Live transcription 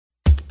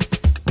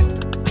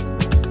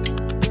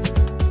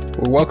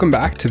Welcome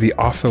back to the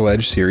Off the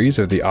Ledge series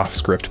of the Off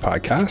Script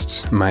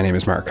podcast. My name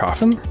is Mark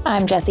Coffin.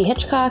 I'm Jessie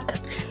Hitchcock.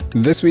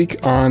 This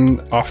week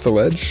on Off the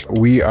Ledge,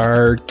 we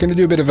are going to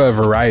do a bit of a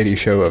variety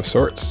show of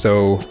sorts.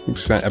 So we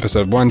spent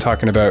episode 1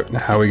 talking about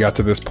how we got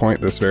to this point,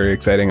 this very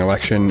exciting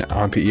election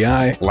on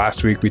PEI.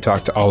 Last week, we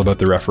talked all about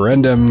the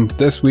referendum.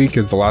 This week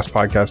is the last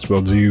podcast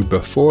we'll do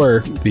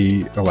before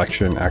the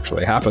election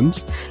actually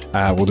happens.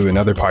 We'll do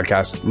another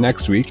podcast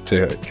next week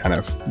to kind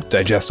of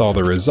digest all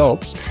the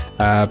results.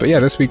 But yeah,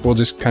 this week we'll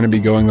just kind of be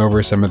going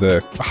over some of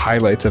the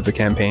highlights of the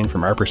campaign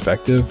from our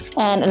perspective.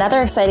 And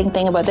another exciting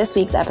thing about this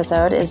week's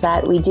episode is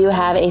that we do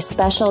have a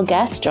special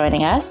guest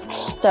joining us.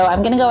 So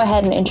I'm going to go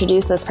ahead and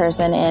introduce this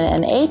person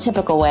in an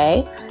atypical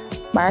way.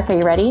 Mark, are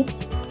you ready?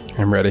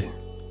 I'm ready.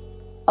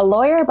 A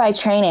lawyer by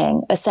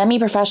training, a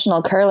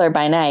semi-professional curler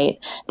by night,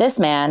 this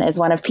man is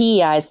one of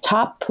PEI's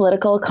top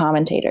political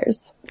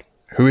commentators.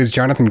 Who is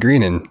Jonathan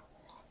Greenan?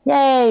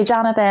 Yay,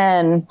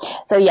 Jonathan.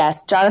 So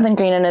yes, Jonathan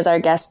Greenan is our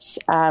guest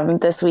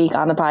this week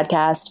on the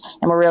podcast,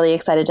 and we're really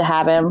excited to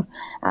have him.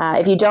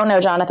 If you don't know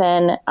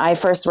Jonathan, I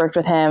first worked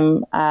with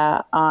him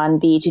on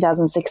the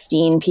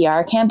 2016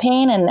 PR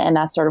campaign, and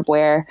that's sort of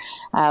where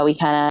we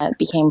kind of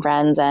became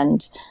friends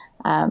and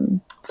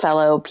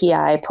fellow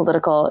PI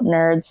political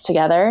nerds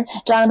together.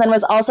 Jonathan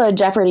was also a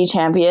Jeopardy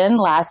champion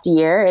last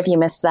year. If you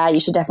missed that, you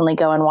should definitely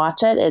go and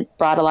watch it. It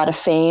brought a lot of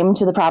fame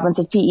to the province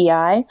of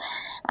PEI.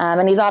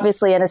 And he's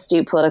obviously an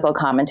astute political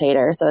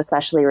commentator, so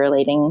especially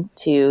relating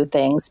to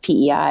things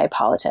PEI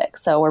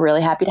politics. So we're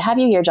really happy to have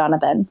you here,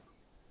 Jonathan.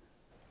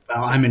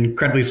 Well, I'm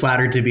incredibly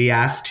flattered to be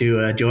asked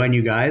to join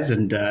you guys,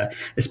 and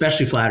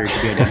especially flattered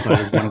to be identified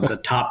as one of the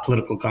top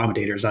political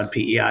commentators on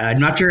PEI. I'm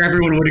not sure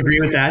everyone would agree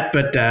with that,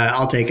 but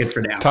I'll take it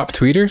for now. Top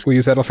tweeters? Will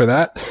you settle for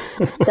that?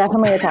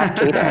 Definitely a top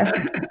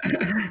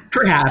tweeter.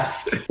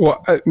 Perhaps.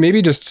 Well,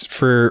 maybe just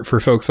for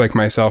folks like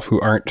myself who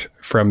aren't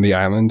from the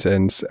island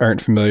and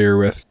aren't familiar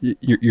with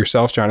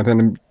yourself,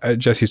 Jonathan,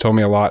 Jessie's told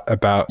me a lot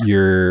about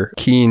your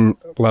keen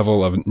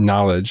level of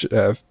knowledge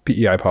of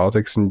PEI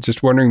politics, and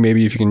just wondering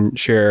maybe if you can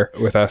share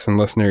with us and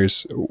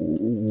listeners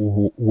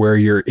where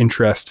your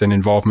interest and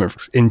involvement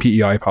in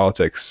PEI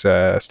politics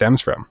stems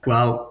from.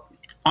 Well,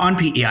 on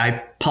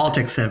PEI,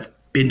 politics have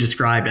been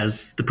described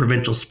as the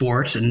provincial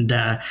sport, and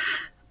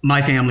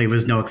my family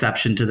was no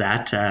exception to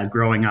that.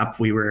 Growing up,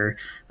 we were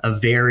a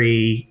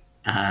very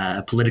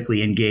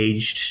politically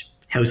engaged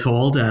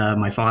household.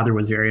 My father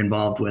was very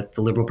involved with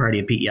the Liberal Party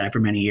of PEI for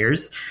many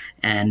years,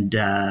 and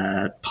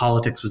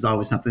politics was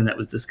always something that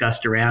was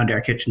discussed around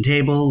our kitchen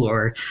table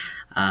or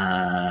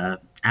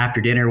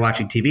after dinner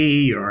watching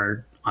TV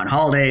or on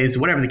holidays,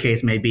 whatever the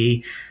case may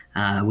be.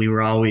 We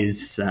were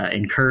always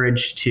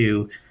encouraged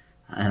to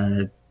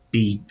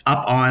be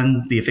up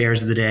on the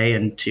affairs of the day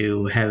and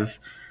to have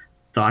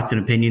thoughts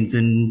and opinions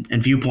and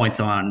viewpoints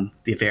on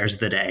the affairs of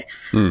the day.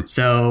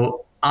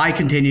 So I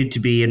continued to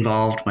be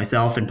involved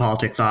myself in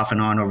politics off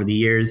and on over the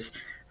years.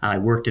 I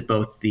worked at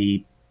both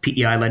the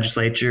PEI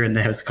legislature and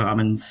the House of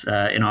Commons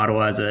in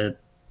Ottawa as a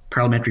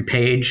parliamentary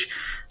page.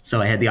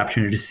 So I had the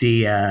opportunity to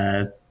see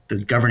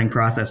the governing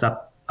process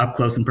up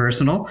close and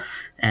personal,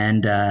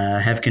 and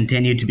have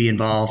continued to be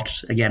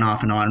involved again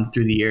off and on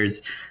through the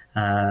years,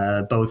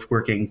 both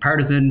working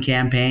partisan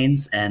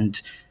campaigns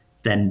and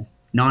then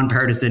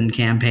nonpartisan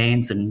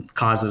campaigns and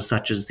causes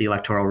such as the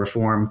electoral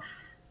reform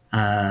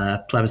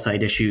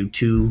plebiscite issue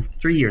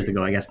 2-3 years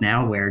ago, I guess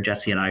now, where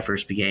Jessie and I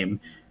first became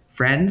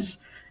friends.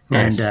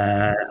 Nice.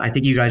 And I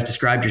think you guys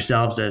described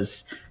yourselves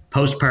as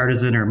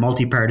post-partisan or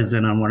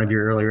multi-partisan on one of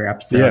your earlier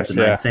episodes. Yes,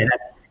 and I'd say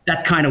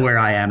that's kind of where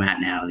I am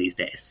at now these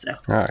days.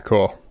 So.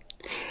 Cool.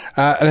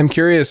 And I'm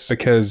curious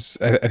because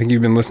I think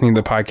you've been listening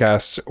to the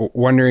podcast,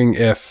 wondering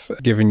if,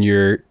 given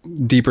your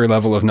deeper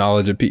level of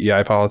knowledge of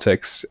PEI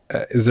politics,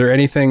 is there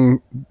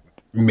anything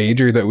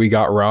major that we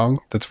got wrong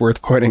that's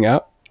worth pointing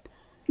out?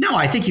 No,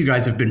 I think you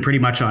guys have been pretty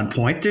much on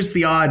point. There's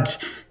the odd,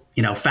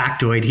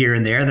 factoid here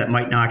and there that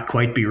might not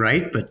quite be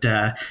right, but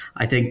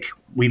I think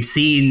we've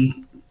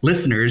seen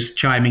listeners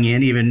chiming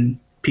in, even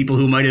people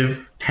who might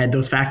have had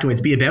those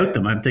factoids be about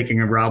them. I'm thinking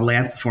of Rob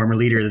Lance, the former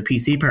leader of the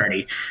PC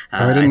party.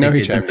 I didn't know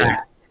he chimed in.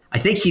 I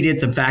think he did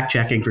some fact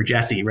checking for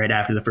Jessie right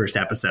after the first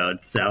episode.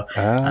 So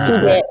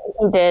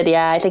he did.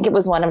 Yeah. I think it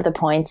was one of the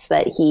points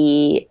that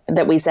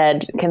we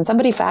said, can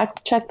somebody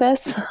fact check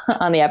this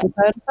on the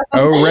episode?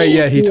 Oh, right.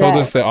 Yeah. He told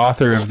us the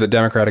author of the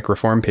Democratic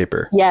Reform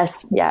Paper.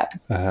 Yes. Yeah.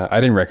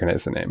 I didn't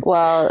recognize the name.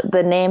 Well,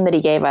 the name that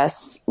he gave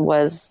us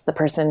was the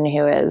person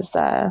who is,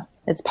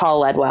 it's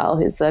Paul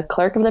Ledwell, who's the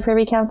clerk of the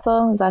Privy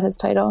Council. Is that his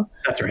title?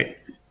 That's right.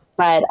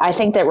 But I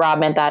think that Rob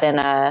meant that in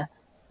a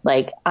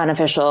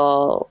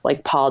unofficial,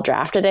 Paul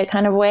drafted it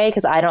kind of way,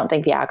 because I don't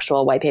think the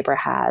actual white paper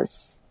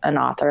has an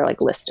author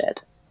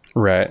listed.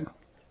 Right.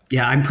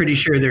 Yeah, I'm pretty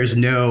sure there's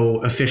no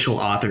official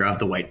author of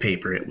the white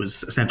paper. It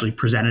was essentially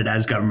presented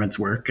as government's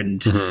work,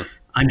 and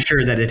I'm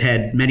sure that it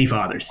had many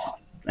fathers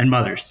and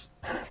mothers.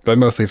 But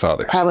mostly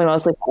fathers. Probably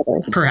mostly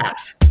fathers.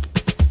 Perhaps.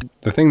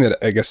 The thing that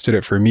I guess stood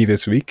out for me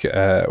this week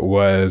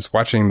was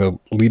watching the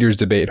leaders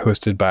debate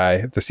hosted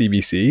by the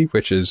CBC,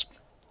 which is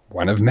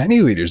one of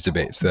many leaders'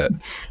 debates that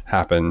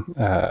happen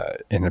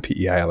in a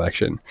PEI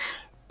election.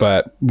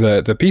 But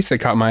the piece that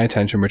caught my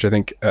attention, which I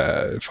think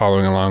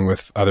following along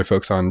with other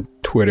folks on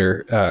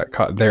Twitter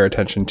caught their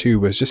attention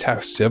too, was just how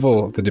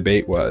civil the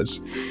debate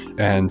was.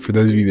 And for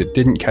those of you that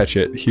didn't catch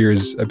it,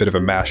 here's a bit of a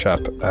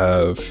mashup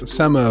of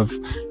some of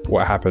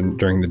what happened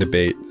during the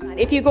debate.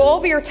 If you go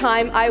over your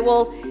time, I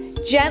will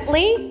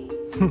gently...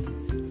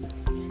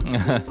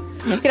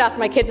 You could ask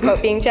my kids about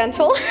being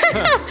gentle.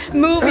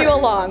 Move you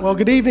along. Well,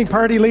 good evening,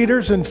 party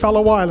leaders and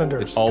fellow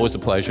Islanders. It's always a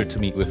pleasure to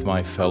meet with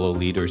my fellow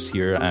leaders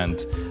here and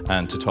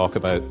to talk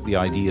about the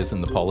ideas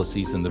and the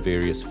policies and the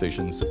various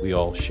visions that we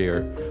all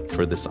share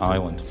for this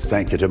island.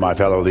 Thank you to my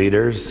fellow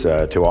leaders,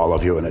 to all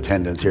of you in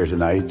attendance here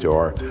tonight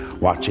or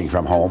watching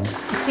from home.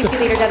 PC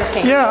Leader Dennis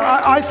King.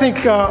 Yeah, I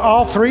think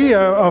all three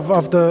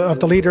of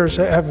the leaders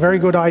have very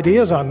good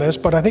ideas on this,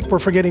 but I think we're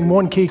forgetting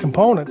one key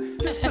component.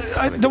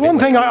 The one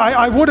thing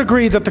I would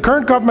agree that the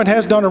current government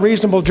has done a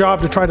reasonable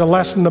job to try to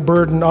lessen the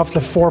burden of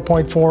the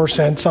 4.4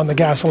 cents on the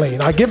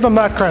gasoline. I give them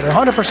that credit,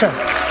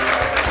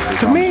 100%.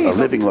 To me, a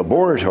living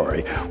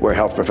laboratory where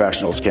health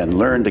professionals can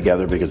learn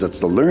together, because it's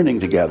the learning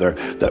together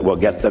that will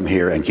get them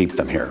here and keep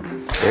them here.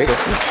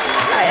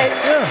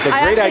 It's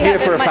a great idea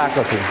for a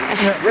faculty.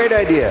 Great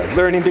idea,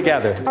 learning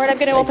together. All right, I'm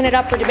going to open it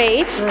up for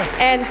debate.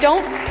 And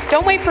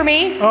don't wait for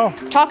me.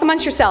 Talk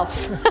amongst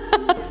yourselves.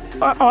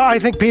 I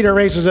think Peter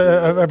raises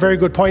a very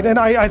good point, and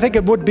I think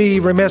it would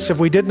be remiss if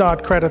we did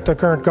not credit the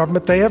current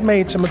government. They have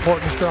made some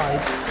important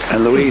strides.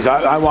 And Louise,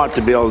 I want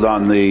to build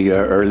on the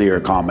earlier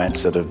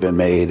comments that have been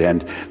made,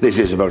 and this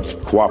is about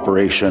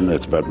cooperation,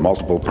 it's about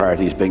multiple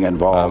parties being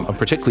involved. And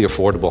particularly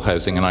affordable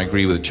housing, and I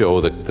agree with Joe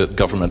that the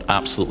government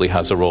absolutely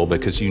has a role,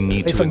 because you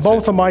need to... And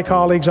both of my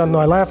colleagues on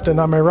my left and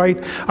on my right,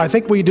 I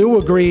think we do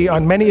agree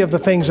on many of the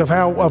things of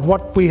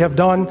what we have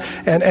done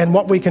and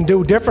what we can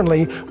do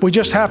differently. We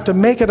just have to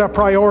make it a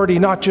priority,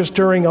 not just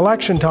during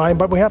election time,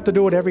 but we have to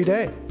do it every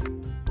day.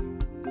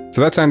 So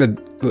that sounded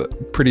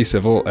pretty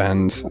civil,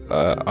 and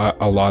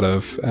a lot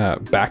of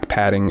back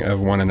patting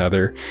of one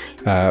another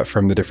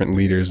from the different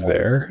leaders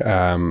there.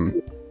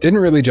 Didn't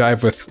really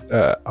jive with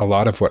a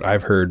lot of what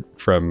I've heard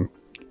from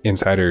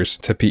insiders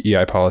to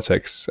PEI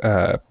politics,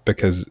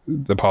 because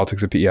the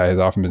politics of PEI has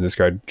often been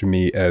described to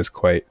me as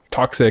quite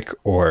toxic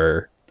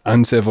or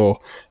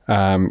uncivil.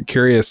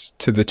 Curious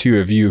to the two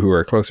of you who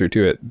are closer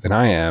to it than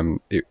I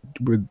am,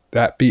 would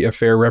that be a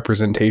fair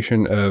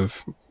representation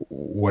of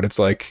what it's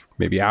like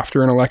maybe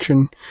after an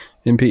election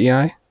in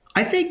PEI?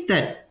 I think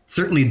that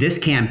certainly this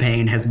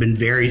campaign has been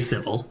very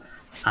civil,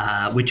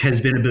 which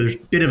has been a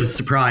bit of a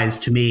surprise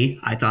to me.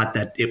 I thought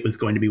that it was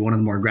going to be one of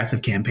the more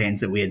aggressive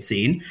campaigns that we had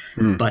seen.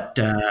 But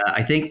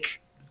I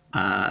think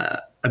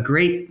a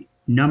great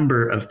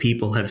number of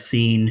people have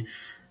seen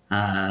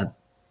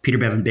Peter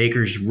Bevan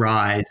Baker's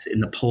rise in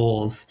the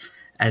polls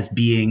as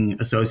being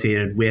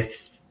associated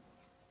with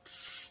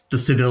the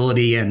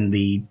civility and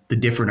the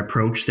different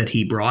approach that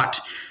he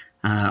brought,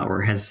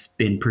 or has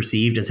been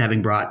perceived as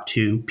having brought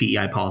to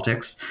PEI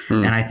politics.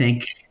 And I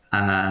think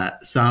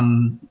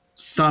some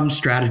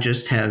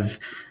strategists have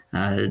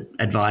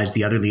advised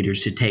the other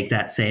leaders to take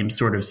that same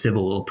sort of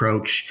civil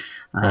approach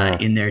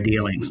in their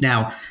dealings.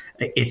 Now,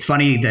 it's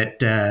funny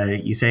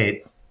that you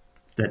say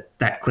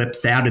that clip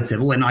sounded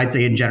civil, and I'd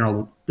say in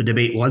general the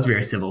debate was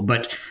very civil,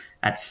 but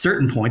at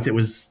certain points it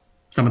was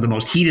some of the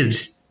most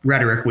heated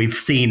rhetoric we've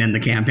seen in the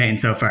campaign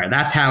so far.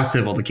 That's how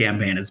civil the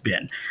campaign has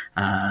been.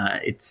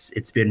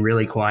 It's been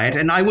really quiet,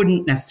 and I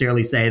wouldn't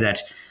necessarily say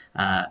that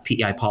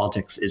PEI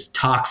politics is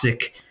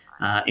toxic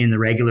in the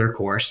regular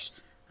course.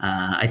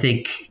 I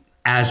think,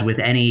 as with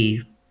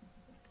any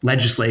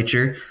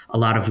legislature, a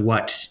lot of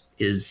what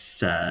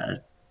is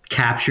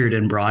captured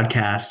and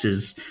broadcast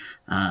is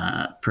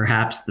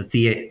perhaps the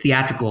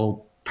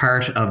theatrical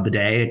part of the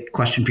day,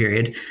 question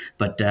period.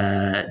 But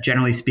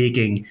generally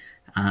speaking,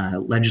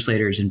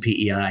 legislators in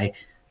PEI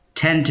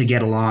tend to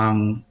get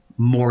along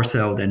more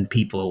so than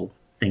people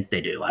think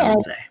they do, I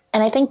would say.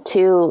 And I think,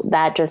 too,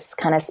 that just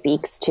kind of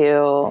speaks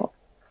to,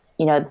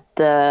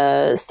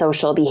 the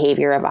social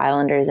behavior of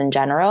Islanders in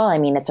general. I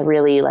mean, it's a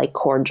really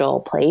cordial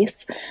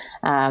place.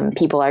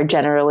 People are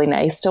generally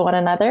nice to one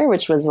another,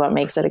 which was what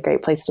makes it a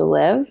great place to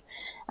live.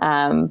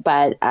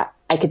 But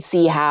I could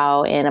see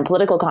how in a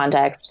political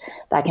context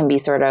that can be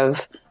sort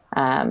of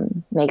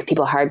makes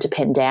people hard to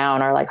pin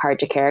down or hard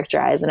to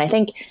characterize. And I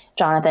think,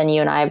 Jonathan, you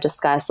and I have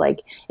discussed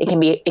it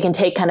can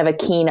take kind of a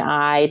keen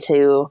eye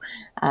to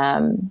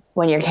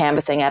when you're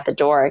canvassing at the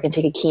door, it can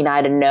take a keen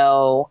eye to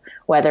know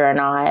whether or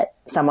not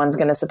someone's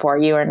going to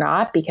support you or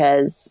not,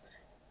 because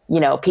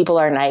people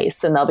are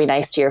nice and they'll be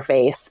nice to your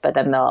face, but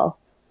then they'll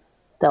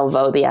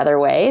vote the other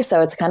way.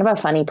 So it's kind of a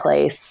funny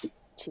place.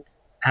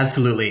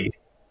 Absolutely.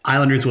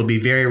 Islanders will be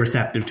very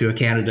receptive to a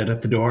candidate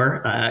at the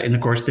door in the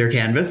course of their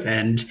canvass,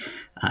 and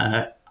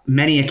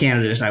many a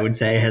candidate, I would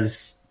say,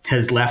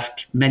 has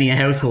left many a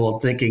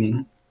household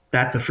thinking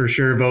that's a for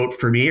sure vote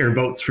for me or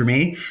votes for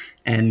me,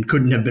 and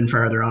couldn't have been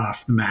farther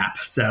off the map.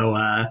 So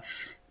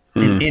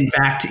in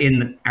fact,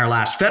 in our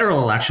last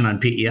federal election on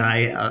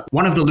PEI,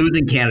 one of the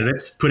losing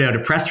candidates put out a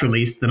press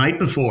release the night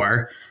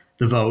before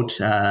the vote,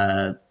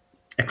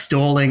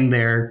 extolling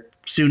their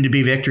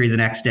soon-to-be victory the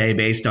next day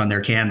based on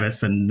their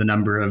canvass and the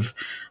number of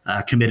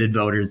committed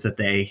voters that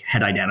they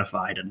had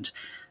identified. And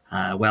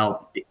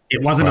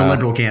it wasn't a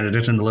Liberal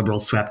candidate, and the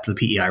Liberals swept the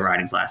PEI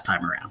ridings last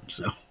time around.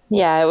 So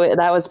yeah,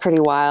 that was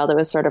pretty wild. It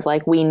was sort of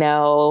like, we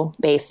know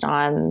based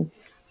on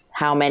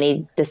how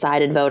many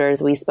decided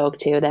voters we spoke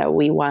to that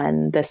we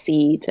won the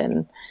seat,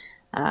 and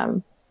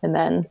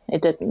then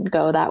it didn't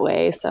go that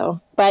way. So,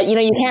 but you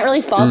can't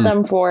really fault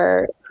them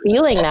for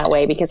feeling that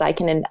way, because I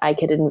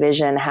could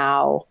envision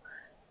how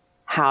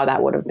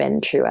that would have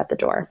been true at the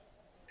door.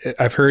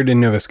 I've heard in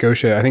Nova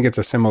Scotia, I think it's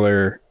a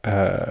similar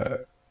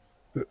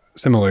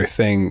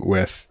thing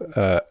with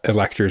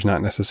electors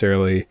not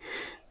necessarily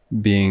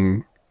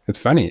being, it's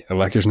funny,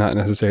 electors not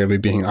necessarily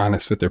being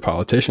honest with their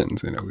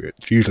politicians.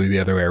 It's usually the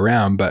other way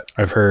around, but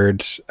I've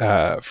heard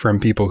from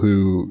people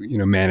who,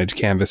 manage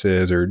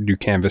canvasses or do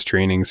canvas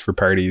trainings for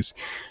parties,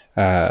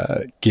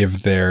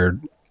 give their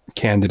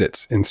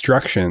candidates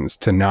instructions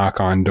to knock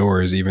on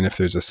doors, even if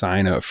there's a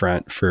sign out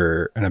front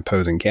for an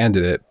opposing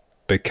candidate,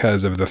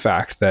 because of the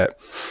fact that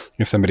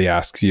if somebody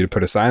asks you to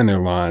put a sign on their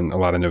lawn, a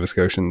lot of Nova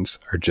Scotians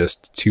are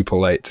just too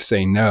polite to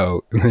say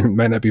no. They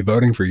might not be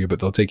voting for you, but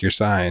they'll take your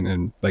sign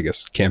and, I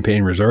guess,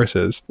 campaign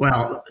resources.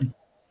 Well,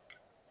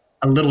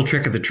 a little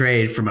trick of the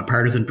trade from a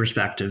partisan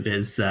perspective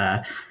is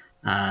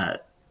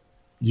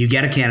you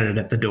get a candidate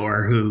at the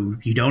door who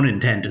you don't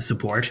intend to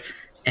support,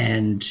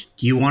 and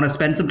you want to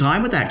spend some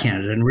time with that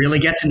candidate and really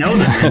get to know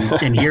them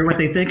and hear what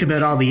they think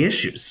about all the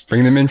issues.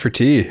 Bring them in for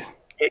tea.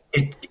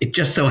 It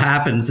just so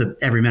happens that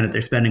every minute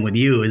they're spending with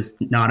you is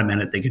not a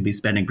minute they could be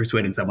spending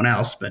persuading someone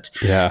else. But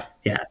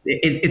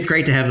it's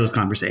great to have those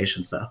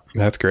conversations, though.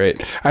 That's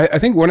great. I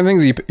think one of the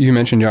things you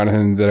mentioned,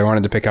 Jonathan, that I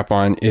wanted to pick up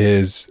on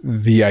is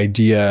the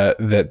idea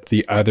that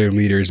the other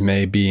leaders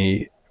may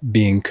be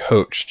being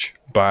coached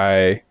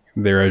by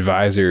their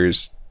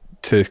advisors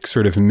to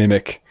sort of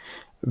mimic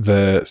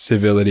the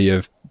civility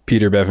of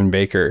Peter Bevan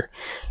Baker.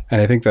 And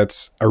I think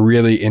that's a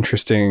really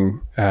interesting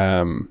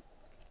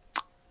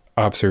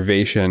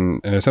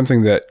observation. And it's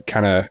something that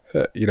kind of,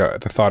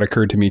 the thought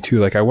occurred to me too.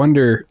 Like, I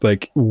wonder,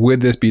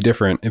 would this be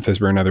different if this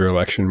were another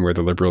election where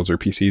the Liberals or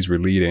PCs were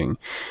leading?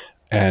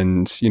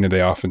 And,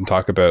 they often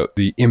talk about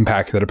the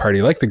impact that a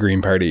party like the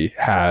Green Party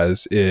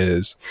has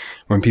is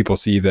when people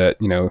see that,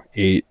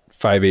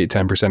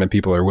 10% of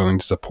people are willing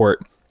to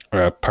support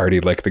a party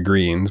like the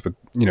Greens, but,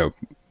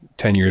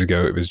 10 years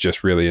ago, it was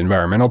just really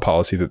environmental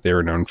policy that they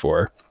were known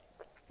for.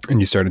 And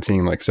you started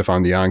seeing like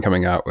Stéphane Dion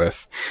coming out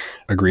with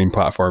a green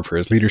platform for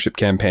his leadership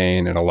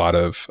campaign, and a lot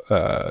of,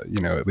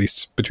 at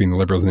least between the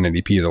Liberals and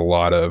NDPs, a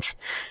lot of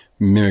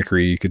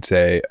mimicry, you could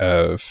say,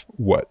 of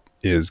what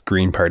is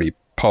Green Party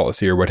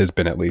policy, or what has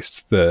been at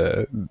least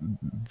the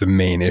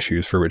main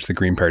issues for which the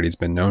Green Party has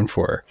been known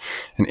for.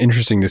 And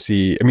interesting to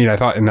see. I mean, I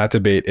thought in that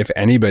debate, if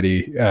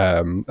anybody,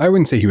 I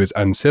wouldn't say he was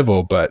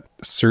uncivil, but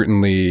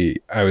certainly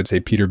I would say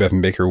Peter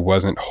Bevan Baker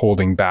wasn't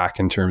holding back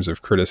in terms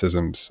of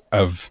criticisms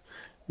of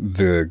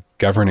the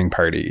governing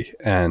party,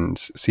 and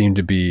seemed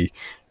to be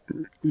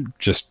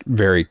just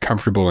very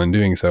comfortable in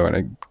doing so.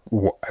 And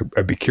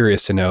I'd be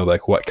curious to know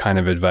what kind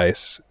of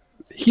advice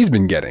he's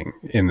been getting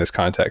in this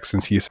context,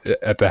 since he's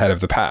at the head of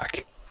the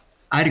pack.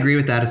 I'd agree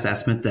with that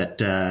assessment that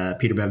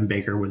Peter Bevan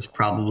Baker was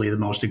probably the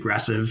most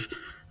aggressive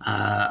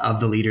of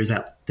the leaders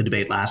at the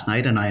debate last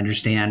night. And I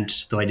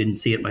understand, though I didn't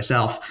see it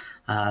myself,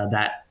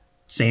 that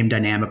same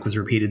dynamic was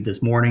repeated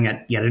this morning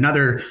at yet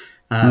another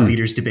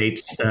leaders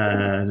debates.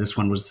 This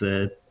one was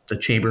the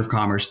Chamber of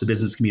Commerce, the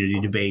business community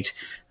debate.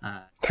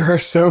 There are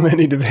so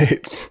many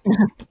debates.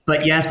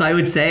 But yes, I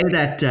would say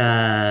that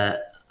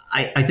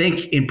I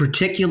think in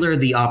particular,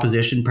 the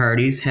opposition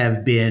parties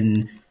have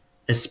been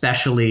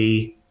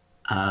especially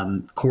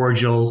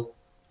cordial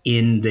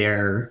in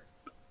their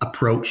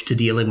approach to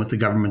dealing with the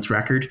government's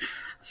record.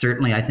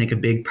 Certainly, I think a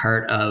big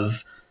part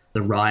of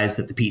the rise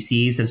that the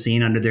PCs have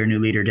seen under their new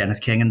leader, Dennis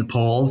King, in the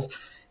polls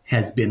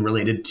has been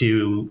related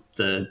to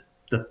the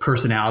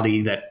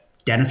personality that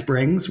Dennis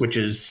brings, which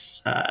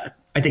is, I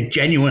think,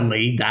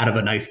 genuinely that of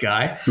a nice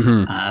guy.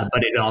 Mm-hmm.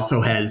 But it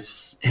also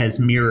has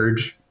mirrored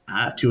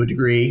to a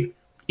degree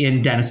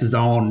in Dennis's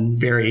own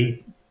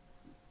very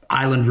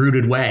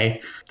island-rooted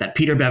way that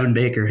Peter Bevan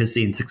Baker has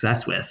seen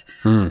success with.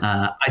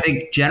 I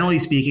think, generally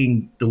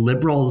speaking, the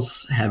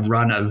Liberals have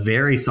run a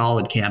very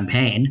solid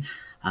campaign.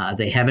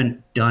 They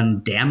haven't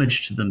done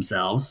damage to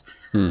themselves.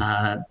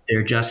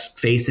 They're just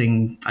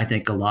facing, I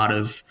think, a lot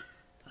of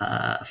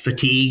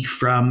fatigue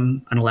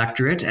from an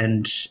electorate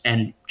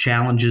and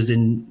challenges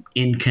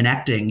in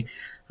connecting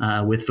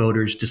with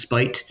voters,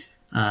 despite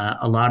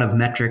a lot of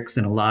metrics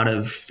and a lot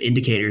of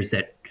indicators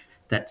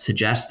that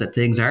suggest that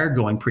things are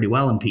going pretty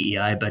well in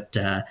PEI, but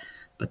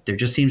there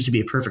just seems to be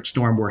a perfect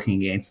storm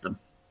working against them.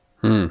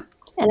 And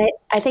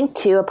I think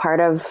too, a part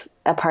of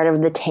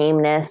the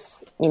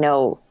tameness,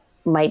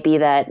 might be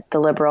that the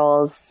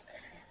Liberals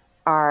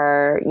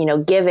are,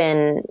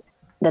 given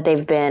that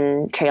they've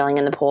been trailing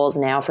in the polls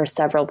now for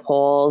several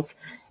polls,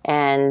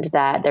 and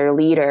that their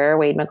leader,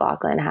 Wade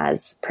McLaughlin,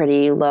 has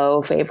pretty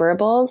low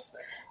favorables.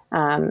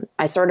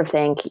 I sort of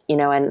think,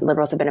 and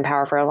Liberals have been in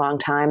power for a long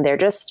time. They're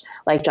just,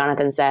 like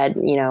Jonathan said,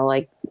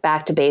 like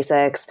back to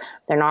basics.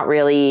 They're not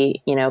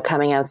really,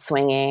 coming out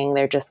swinging.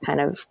 They're just kind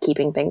of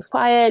keeping things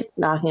quiet,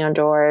 knocking on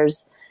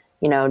doors,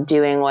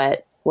 doing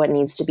what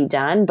needs to be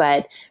done.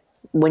 But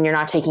when you're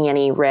not taking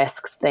any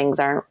risks, things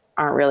aren't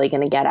really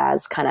going to get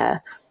as kind of,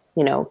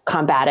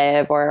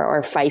 combative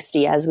or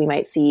feisty as we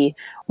might see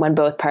when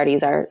both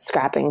parties are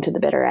scrapping to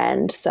the bitter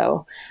end.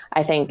 So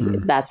I think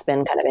that's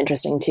been kind of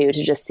interesting too,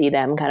 to just see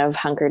them kind of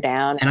hunker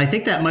down. And I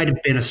think that might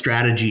have been a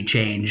strategy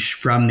change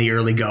from the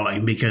early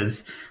going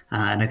because,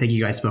 and I think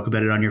you guys spoke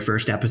about it on your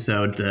first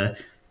episode,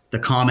 the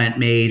comment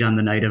made on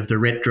the night of the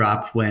writ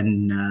drop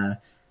when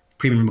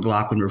Premier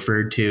McLaughlin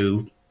referred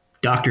to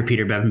Dr.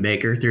 Peter Bevan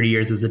Baker, 30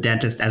 years as a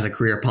dentist, as a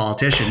career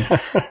politician.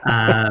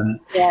 And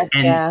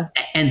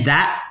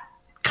that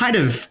kind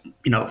of,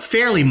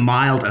 fairly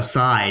mild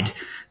aside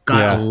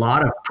got a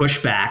lot of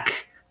pushback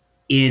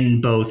in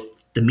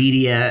both the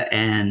media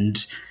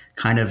and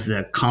kind of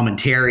the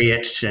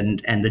commentariat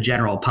and the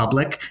general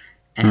public.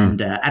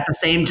 And at the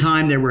same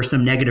time, there were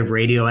some negative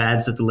radio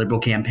ads that the Liberal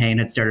campaign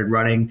had started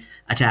running,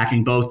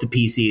 attacking both the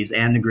PCs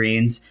and the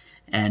Greens.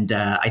 And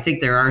I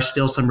think there are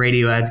still some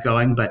radio ads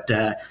going, but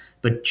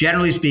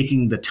generally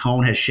speaking, the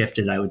tone has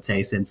shifted, I would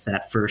say, since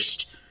that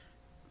first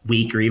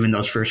week or even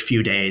those first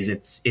few days.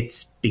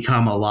 It's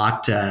become a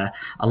lot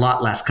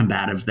less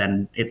combative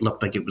than it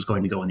looked like it was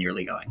going to go in the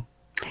early going.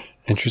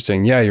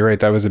 Interesting. Yeah, you're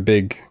right. That was a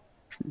big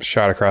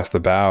shot across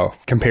the bow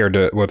compared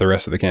to what the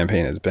rest of the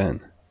campaign has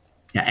been.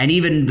 Yeah, and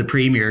even the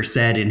Premier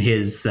said in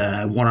his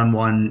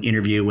one-on-one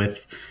interview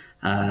with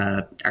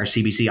our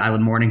CBC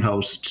Island Morning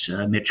host,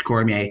 Mitch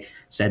Cormier,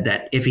 said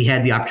that if he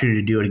had the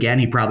opportunity to do it again,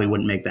 he probably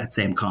wouldn't make that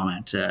same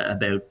comment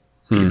about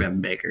Peter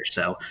Bevan Baker.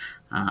 So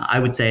I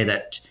would say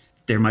that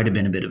there might have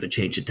been a bit of a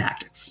change in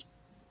tactics.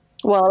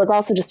 Well, it was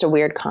also just a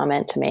weird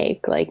comment to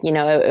make. Like,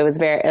 it was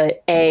very,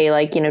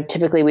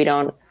 typically we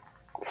don't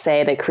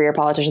say that career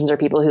politicians are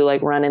people who like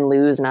run and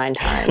lose 9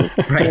 times.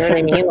 Right. You know what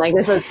I mean? Like,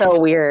 this is so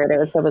weird. It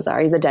was so bizarre.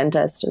 He's a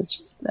dentist. It was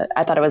just,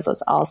 I thought it was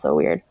also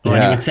weird. Well,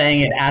 and he was saying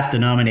it at the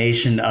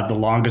nomination of the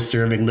longest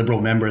serving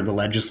Liberal member of the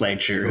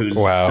legislature who's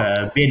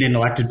been in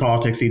elected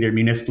politics either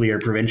municipally or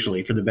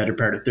provincially for the better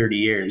part of 30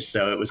 years.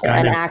 So it was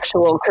kind of an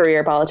actual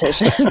career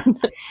politician.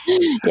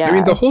 Yeah. I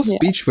mean, the whole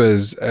speech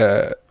was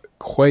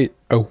quite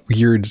a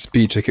weird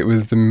speech. Like, it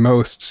was the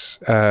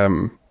most,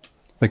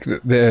 like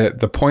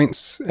the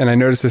points, and I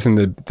noticed this in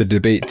the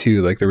debate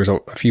too, like there was a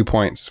few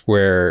points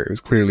where it was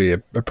clearly a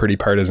pretty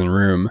partisan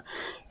room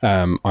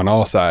on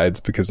all sides,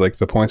 because like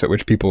the points at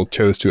which people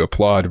chose to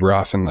applaud were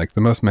often like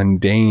the most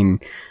mundane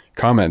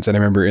comments. And I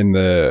remember in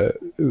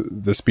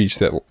the speech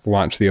that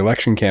launched the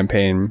election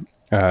campaign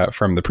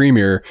from the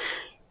Premier,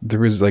 there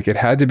was like, it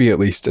had to be at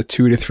least a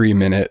 2 to 3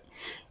 minute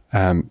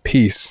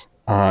piece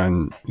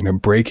on,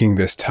 breaking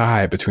this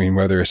tie between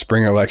whether a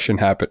spring election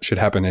should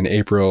happen in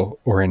April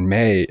or in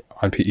May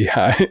on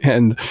PEI.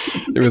 And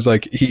it was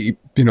like, he,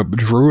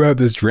 drew out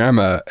this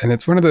drama. And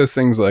it's one of those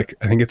things, like,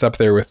 I think it's up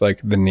there with like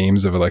the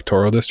names of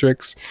electoral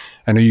districts.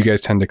 I know you guys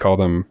tend to call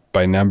them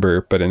by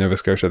number, but in Nova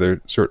Scotia,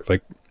 they're sort of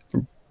like,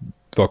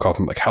 they'll call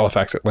them like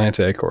Halifax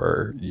Atlantic,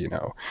 or,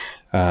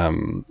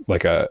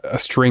 like a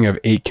string of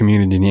 8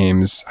 community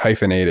names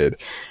hyphenated.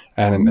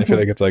 And I feel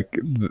like it's like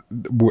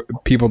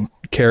people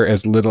care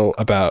as little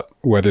about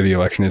whether the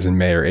election is in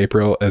May or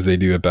April as they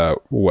do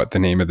about what the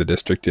name of the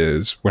district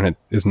is when it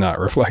is not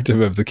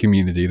reflective of the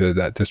community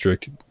that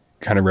district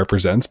kind of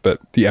represents. But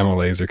the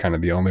MLAs are kind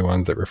of the only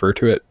ones that refer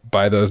to it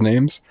by those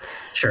names.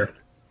 Sure.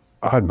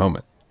 Odd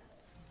moment.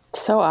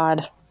 So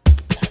odd.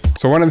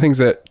 So one of the things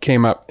that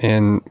came up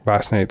in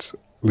last night's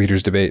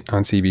leaders debate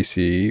on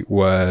CBC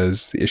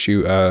was the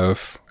issue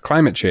of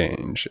climate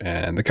change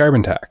and the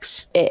carbon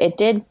tax. It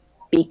did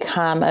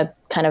become a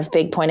kind of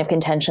big point of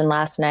contention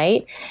last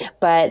night.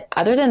 But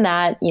other than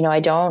that, I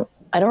don't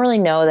really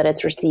know that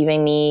it's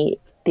receiving the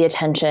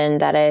attention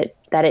that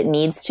it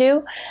needs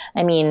to.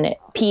 I mean,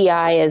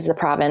 PEI is the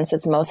province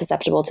that's most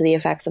susceptible to the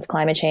effects of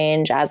climate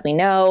change, as we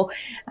know.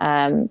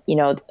 I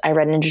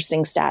read an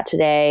interesting stat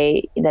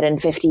today that in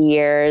 50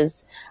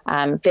 years,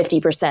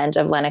 50%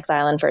 of Lennox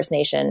Island First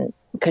Nation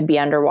could be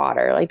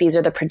underwater. Like, these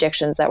are the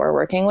predictions that we're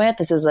working with.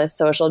 This is a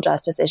social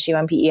justice issue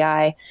on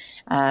PEI.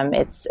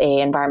 It's a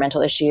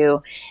environmental issue,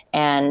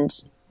 and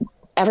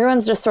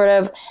everyone's just sort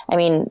of,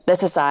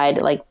 this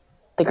aside, like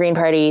the Green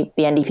Party,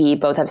 the NDP,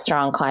 both have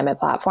strong climate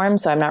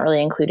platforms, so I'm not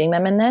really including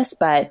them in this,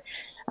 but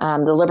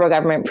the Liberal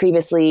government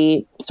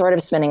previously sort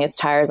of spinning its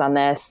tires on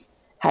this,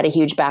 had a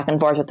huge back and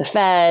forth with the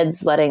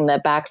feds, letting the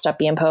backstop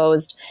be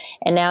imposed.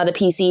 And now the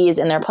PCs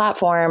in their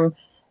platform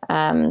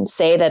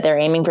say that they're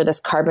aiming for this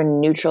carbon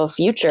neutral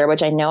future,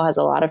 which I know has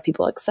a lot of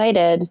people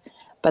excited,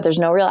 but there's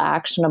no real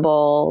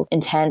actionable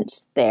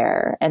intent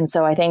there. And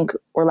so I think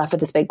we're left with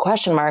this big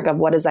question mark of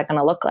what is that going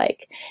to look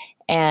like?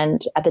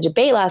 And at the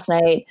debate last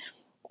night,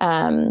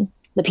 the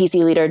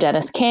PC leader,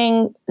 Dennis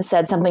King,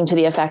 said something to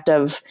the effect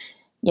of,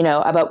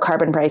 about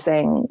carbon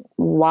pricing.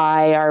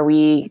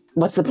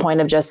 What's the point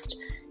of just,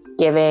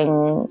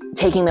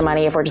 taking the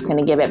money if we're just going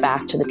to give it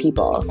back to the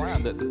people.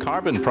 The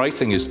carbon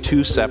pricing is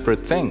two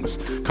separate things.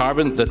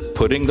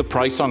 Putting the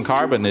price on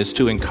carbon is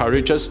to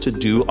encourage us to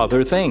do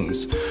other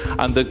things.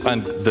 And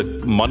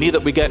the money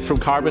that we get from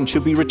carbon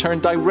should be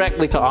returned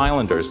directly to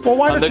islanders. Well,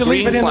 why don't you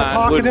leave it in the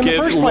pocket in the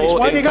first place?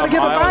 Why do you got to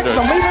give it back to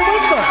them? Leave it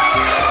with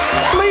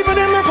them. Leave it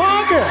in their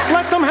pocket.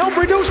 Let them help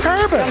reduce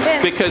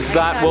carbon. Because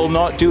that will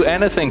not do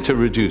anything to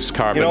reduce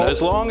carbon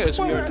as long as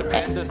we are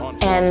dependent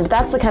on... And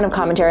that's the kind of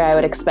commentary I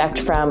would expect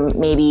from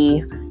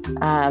maybe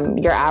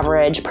your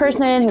average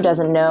person who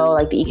doesn't know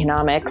like the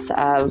economics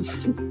of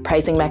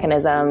pricing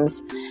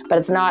mechanisms. But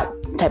it's not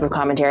the type of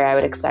commentary I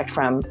would expect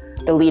from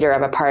the leader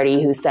of a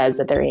party who says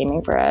that they're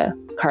aiming for a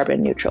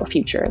carbon neutral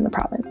future in the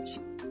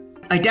province.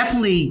 I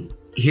definitely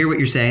hear what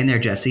you're saying there,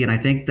 Jesse. And I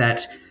think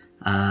that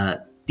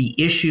the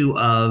issue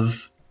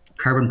of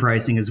carbon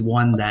pricing is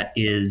one that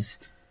is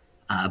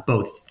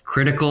both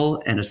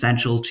critical and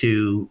essential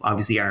to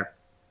obviously our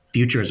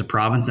future as a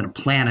province and a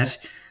planet,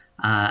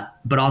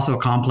 but also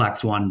a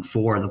complex one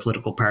for the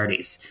political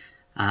parties.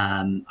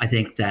 I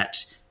think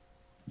that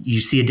you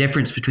see a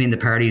difference between the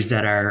parties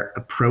that are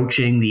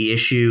approaching the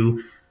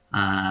issue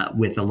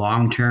with a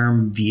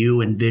long-term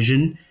view and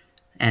vision,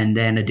 and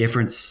then a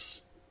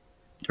difference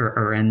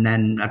and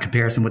then a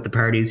comparison with the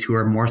parties who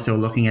are more so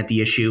looking at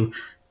the issue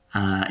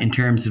in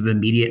terms of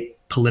immediate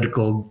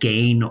political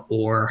gain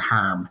or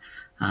harm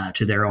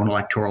to their own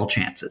electoral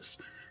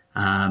chances.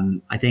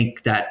 I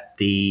think that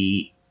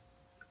the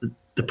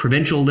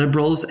provincial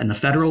Liberals and the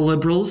federal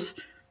Liberals,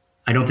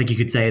 I don't think you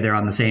could say they're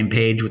on the same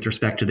page with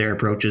respect to their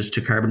approaches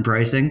to carbon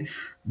pricing,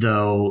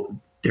 though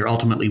there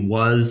ultimately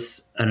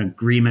was an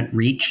agreement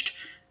reached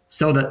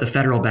so that the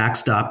federal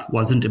backstop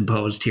wasn't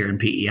imposed here in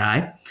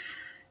PEI.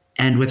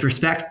 And with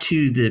respect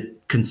to the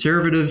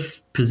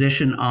Conservative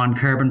position on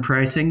carbon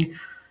pricing,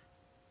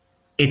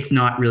 it's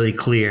not really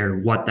clear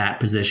what that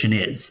position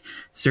is.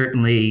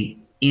 Certainly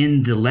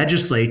in the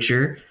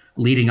legislature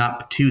leading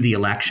up to the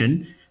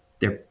election,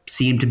 there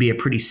seemed to be a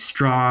pretty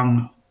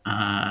strong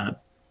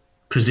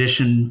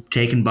position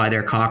taken by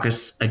their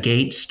caucus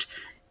against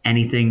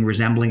anything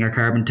resembling a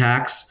carbon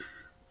tax.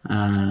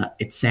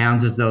 It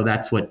sounds as though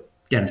that's what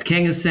Dennis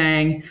King is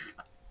saying.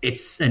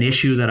 It's an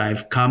issue that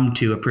I've come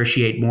to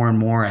appreciate more and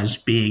more as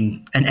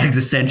being an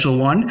existential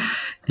one.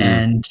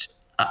 And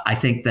I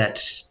think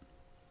that,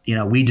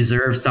 we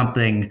deserve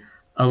something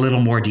a little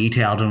more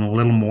detailed and a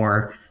little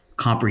more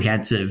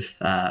comprehensive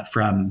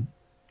from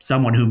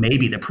someone who may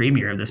be the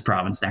premier of this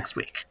province next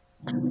week.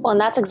 Well,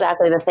 and that's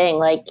exactly the thing.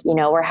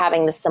 We're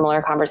having this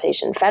similar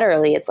conversation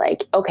federally. It's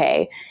like,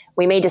 okay,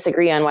 we may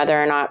disagree on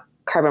whether or not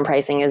carbon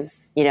pricing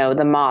is,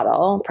 the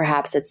model.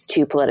 Perhaps it's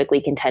too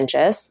politically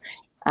contentious.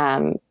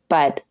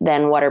 But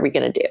then what are we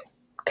going to do?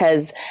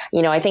 Because,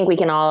 I think we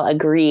can all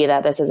agree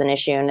that this is an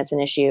issue, and it's an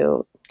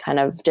issue kind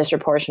of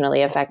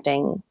disproportionately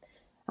affecting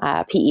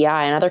PEI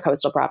and other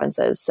coastal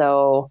provinces.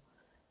 So,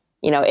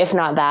 if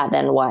not that,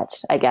 then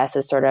what, I guess,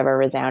 is sort of a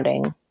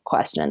resounding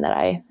question that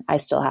I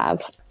still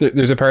have.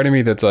 There's a part of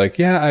me that's like,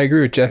 yeah, I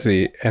agree with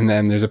Jesse. And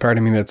then there's a part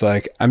of me that's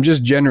like, I'm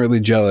just generally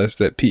jealous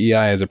that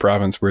PEI is a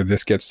province where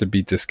this gets to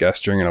be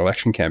discussed during an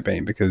election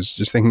campaign, because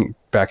just thinking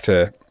back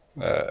to,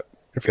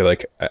 I feel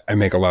like I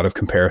make a lot of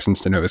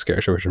comparisons to Nova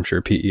Scotia, which I'm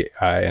sure PEI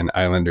and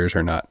Islanders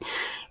are not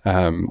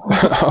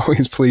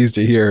always pleased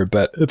to hear.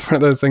 But it's one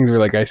of those things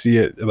where I see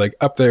it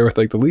up there with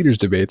the leaders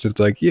debates. It's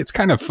it's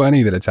kind of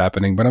funny that it's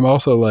happening, but I'm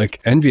also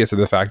envious of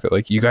the fact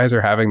that you guys are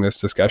having this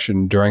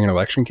discussion during an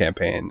election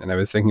campaign. And I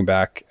was thinking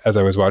back as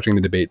I was watching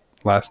the debate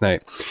last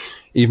night,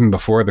 even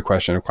before the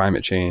question of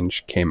climate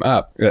change came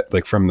up,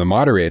 from the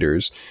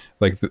moderators,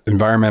 the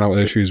environmental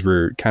issues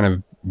were kind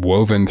of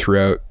woven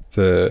throughout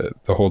the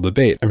whole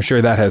debate. I'm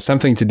sure that has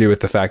something to do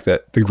with the fact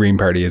that the Green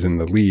Party is in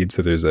the lead,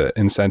 so there's an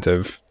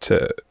incentive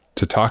to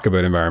talk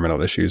about environmental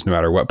issues no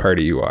matter what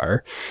party you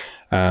are.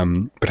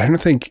 But I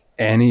don't think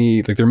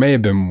any, there may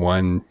have been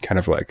one kind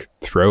of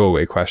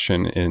throwaway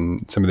question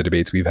in some of the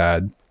debates we've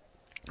had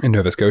in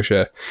Nova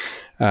Scotia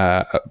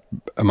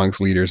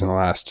amongst leaders in the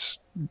last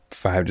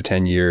 5 to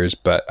 10 years,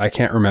 but I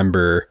can't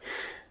remember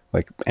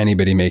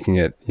anybody making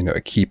it,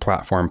 a key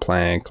platform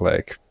plank.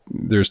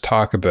 There's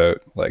talk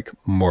about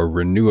more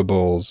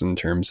renewables in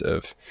terms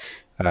of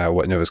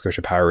what Nova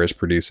Scotia Power is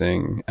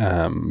producing.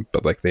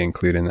 But they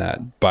include in that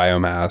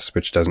biomass,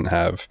 which doesn't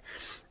have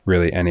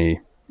really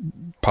any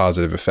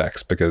positive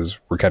effects because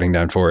we're cutting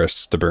down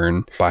forests to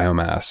burn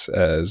biomass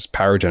as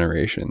power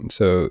generation.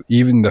 So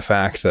even the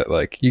fact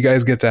that you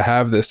guys get to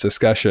have this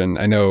discussion,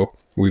 I know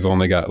we've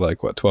only got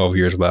 12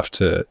 years left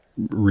to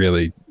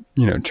really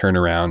turn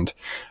around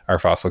our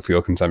fossil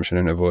fuel consumption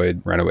and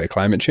avoid runaway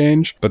climate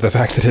change. But the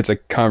fact that it's a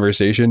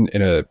conversation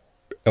in a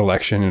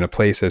election in a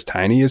place as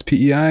tiny as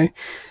PEI,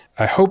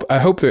 I hope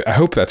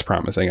that's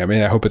promising. I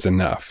mean, I hope it's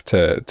enough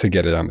to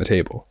get it on the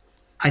table.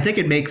 I think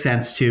it makes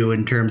sense too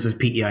in terms of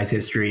PEI's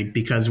history,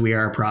 because we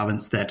are a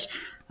province that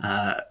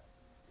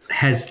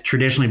has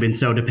traditionally been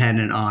so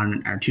dependent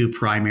on our two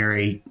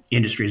primary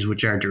industries,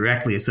 which are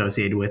directly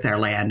associated with our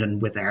land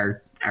and with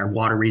our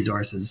water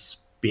resources,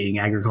 being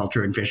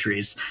agriculture and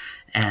fisheries.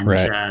 And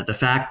the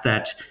fact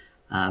that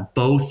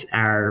both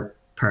our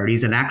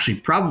parties, and actually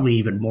probably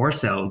even more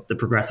so the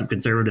Progressive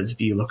Conservatives, if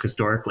you look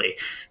historically,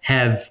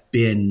 have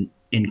been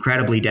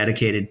incredibly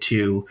dedicated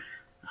to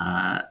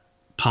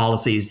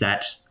policies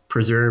that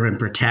preserve and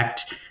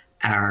protect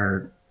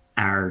our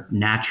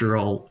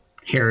natural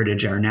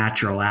heritage, our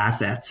natural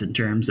assets in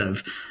terms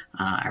of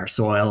our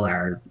soil,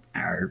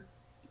 our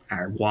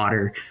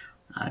water,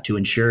 to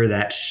ensure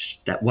that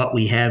what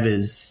we have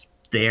is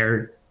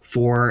there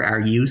for our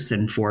use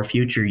and for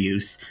future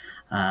use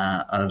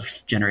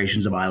of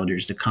generations of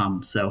Islanders to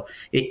come. So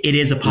it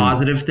is a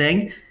positive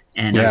thing.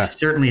 And I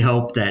certainly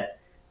hope that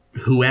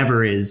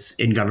whoever is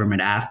in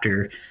government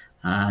after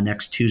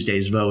next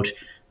Tuesday's vote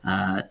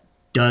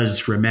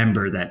does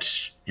remember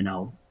that,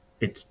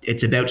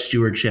 it's about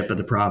stewardship of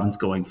the province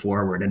going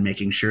forward and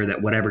making sure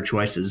that whatever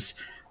choices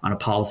on a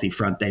policy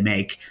front they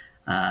make,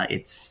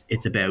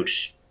 it's about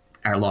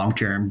our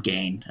long-term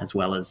gain as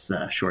well as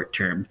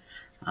short-term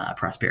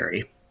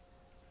prosperity.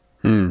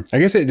 I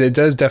guess it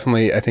does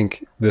definitely, I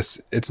think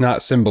it's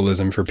not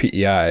symbolism for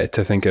PEI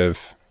to think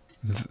of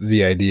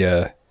the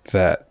idea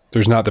that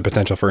there's not the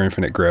potential for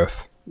infinite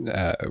growth,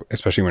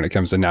 especially when it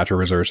comes to natural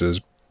resources.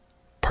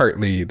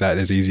 Partly that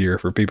is easier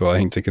for people, I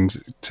think,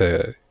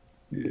 to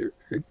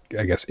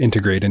I guess,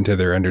 integrate into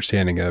their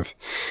understanding of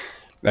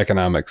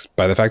economics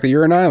by the fact that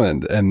you're an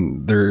island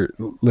and there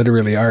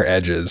literally are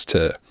edges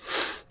to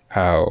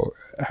how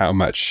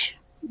much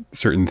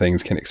certain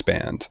things can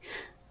expand.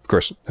 Of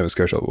course, Nova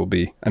Scotia will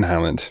be an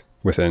island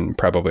within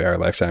probably our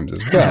lifetimes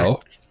as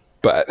well,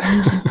 but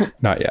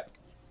not yet.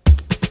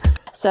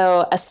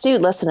 So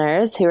astute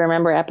listeners who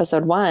remember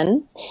episode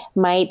 1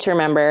 might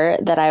remember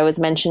that I was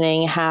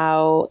mentioning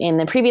how in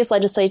the previous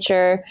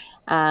legislature,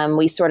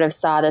 we sort of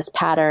saw this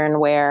pattern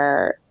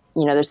where,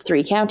 there's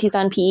 3 counties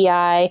on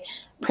PEI.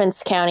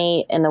 Prince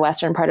County in the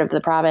western part of the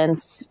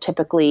province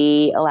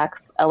typically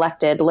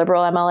elected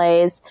Liberal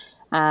MLAs,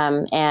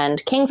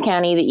 and Kings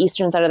County, the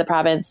eastern side of the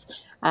province,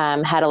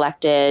 had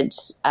elected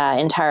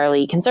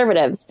entirely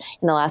Conservatives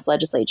in the last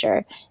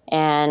legislature.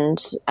 And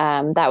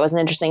that was an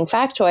interesting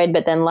factoid.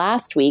 But then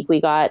last week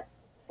we got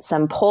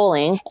some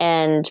polling,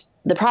 and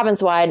the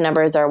province-wide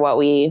numbers are what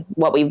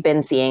we've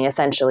been seeing,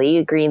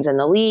 essentially. Greens in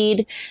the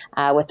lead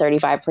with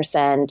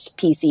 35%,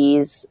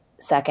 PCs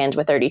second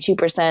with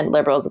 32%,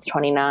 Liberals with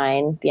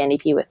 29%, the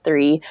NDP with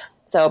 3%.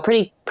 So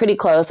pretty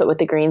close, but with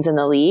the Greens in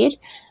the lead.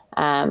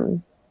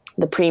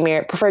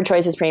 The preferred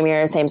choices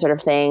premier, same sort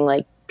of thing,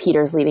 like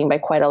Peter's leading by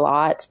quite a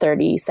lot,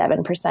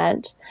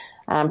 37%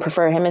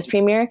 prefer him as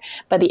premier.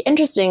 But the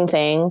interesting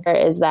thing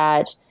is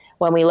that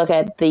when we look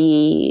at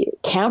the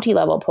county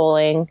level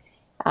polling,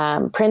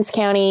 Prince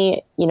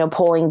County,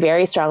 polling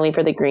very strongly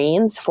for the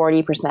Greens,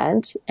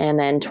 40%, and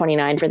then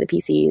 29% for the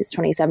PCs,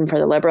 27% for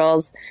the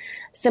Liberals.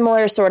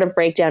 Similar sort of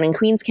breakdown in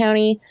Queens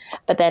County.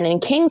 But then in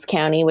Kings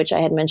County, which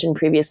I had mentioned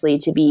previously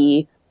to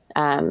be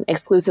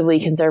exclusively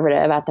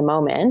Conservative at the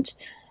moment,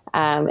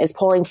 is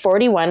polling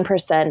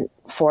 41%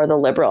 for the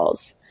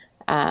Liberals.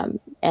 And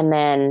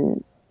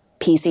then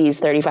PC's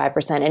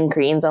 35% and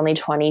Greens only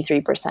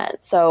 23%.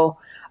 So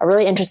a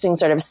really interesting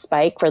sort of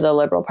spike for the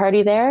Liberal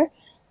Party there,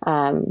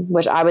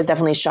 which I was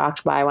definitely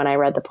shocked by when I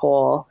read the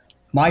poll.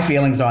 My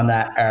feelings on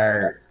that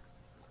are,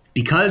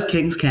 because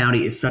Kings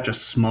County is such a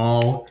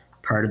small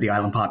part of the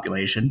island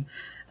population,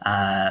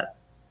 the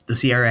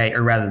CRA,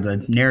 or rather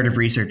the Narrative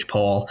Research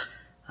poll,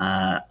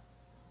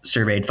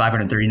 surveyed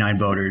 539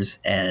 voters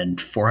and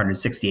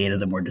 468 of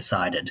them were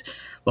decided.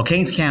 Well,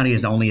 Kings County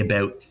is only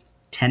about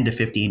 10 to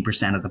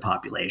 15% of the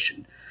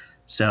population.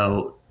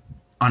 So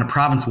on a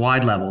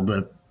province-wide level,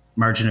 the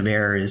margin of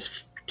error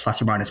is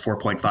plus or minus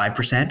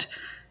 4.5%.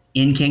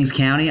 In Kings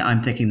County,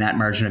 I'm thinking that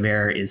margin of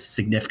error is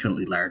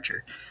significantly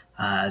larger.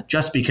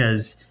 Just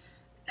because,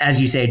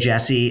 as you say,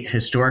 Jesse,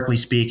 historically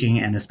speaking,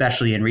 and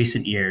especially in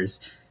recent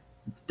years,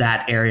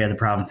 that area of the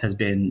province has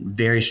been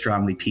very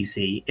strongly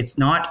PC. It's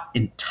not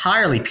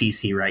entirely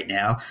PC right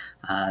now.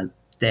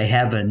 They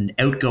have an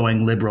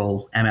outgoing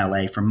Liberal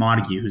MLA from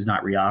Montague who's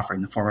not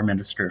reoffering, the former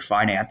Minister of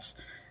Finance.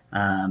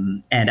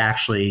 And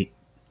actually,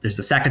 there's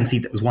a second seat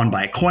that was won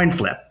by a coin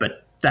flip,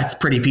 but that's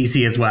pretty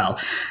PC as well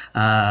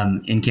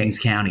in Kings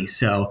County.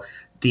 So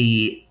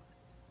the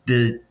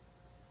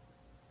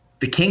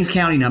Kings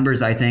County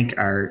numbers, I think,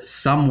 are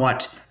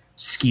somewhat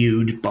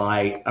skewed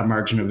by a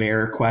margin of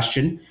error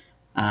question.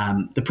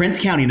 The Prince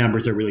County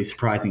numbers are really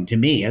surprising to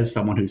me as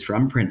someone who's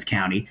from Prince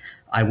County.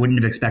 I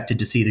wouldn't have expected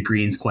to see the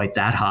Greens quite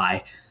that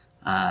high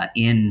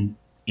in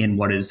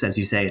what is, as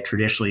you say, a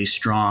traditionally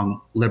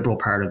strong Liberal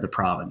part of the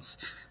province.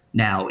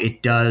 Now,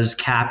 it does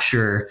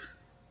capture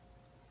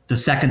the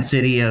second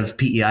city of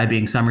PEI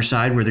being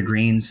Summerside, where the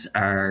Greens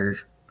are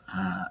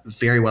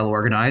very well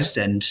organized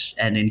and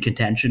in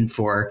contention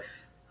for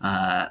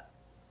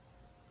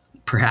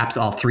perhaps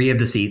all 3 of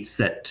the seats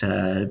that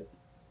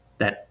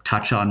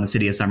touch on the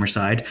city of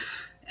Summerside.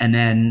 And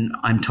then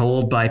I'm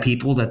told by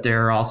people that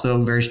there are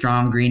also very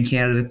strong Green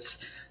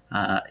candidates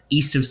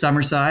east of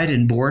Summerside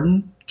in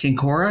Borden,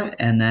 Kincora,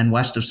 and then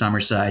west of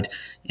Summerside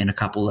in a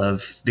couple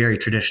of very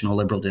traditional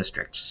Liberal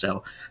districts.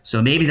 So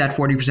maybe that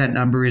 40%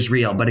 number is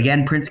real. But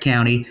again, Prince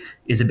County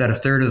is about a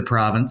third of the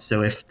province.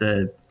 So if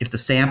the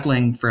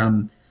sampling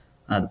from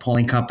the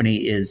polling company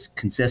is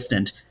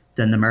consistent,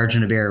 then the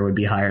margin of error would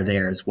be higher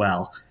there as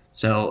well.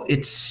 So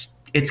it's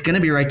going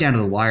to be right down to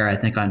the wire, I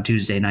think, on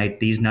Tuesday night.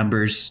 These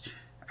numbers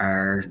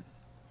are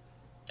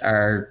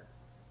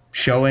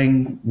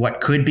showing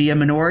what could be a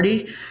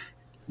minority.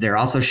 They're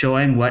also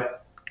showing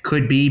what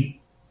could be,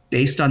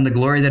 based on the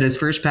glory that is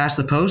first past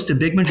the post, a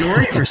big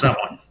majority for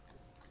someone.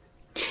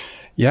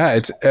 Yeah,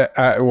 it's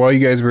while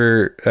you guys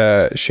were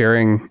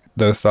sharing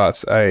those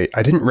thoughts, I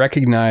didn't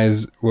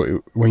recognize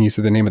when you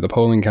said the name of the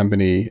polling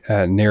company,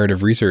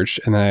 Narrative Research,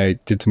 and then I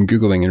did some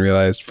Googling and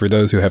realized, for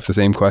those who have the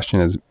same question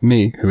as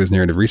me, who is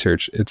Narrative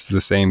Research, it's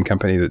the same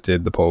company that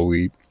did the poll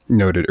we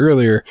noted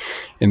earlier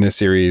in this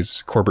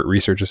series. Corporate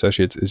Research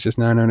Associates is just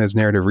now known as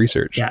Narrative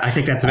Research. Yeah, I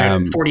think that's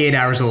about 48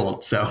 hours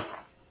old, so...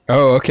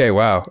 Oh, okay.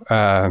 Wow.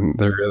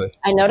 They're really...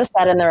 I noticed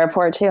that in the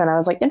report too. And I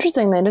was like,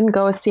 interesting. They didn't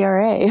go with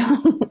CRA.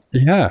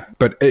 Yeah.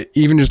 But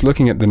even just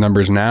looking at the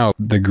numbers now,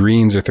 the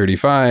Greens are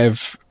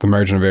 35. The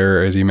margin of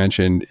error, as you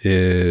mentioned,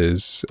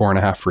 is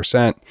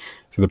 4.5%.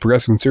 So the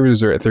Progressive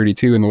Conservatives are at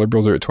 32 and the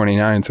Liberals are at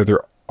 29. So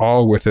they're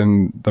all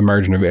within the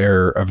margin of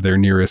error of their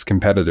nearest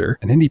competitor.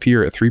 And NDP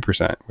are at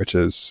 3%, which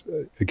is,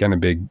 again, a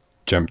big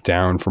jump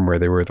down from where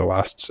they were the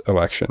last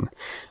election.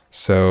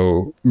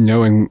 So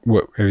knowing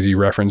what, as you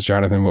referenced,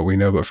 Jonathan, what we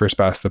know about first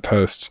past the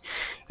post,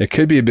 it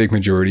could be a big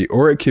majority,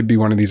 or it could be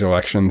one of these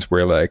elections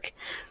where like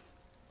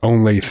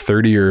only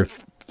 30 or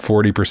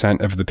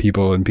 40% of the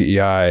people in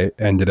PEI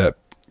ended up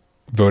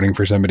voting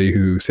for somebody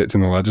who sits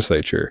in the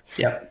legislature.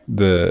 Yep.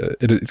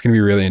 It's going to be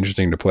really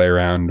interesting to play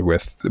around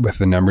with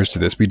the numbers to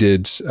this. We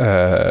did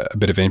a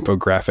bit of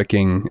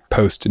infographicking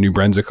post New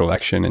Brunswick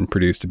election and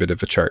produced a bit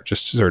of a chart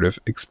just sort of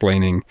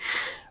explaining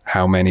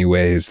how many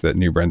ways that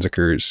New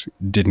Brunswickers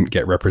didn't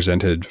get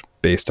represented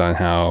based on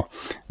how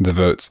the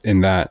votes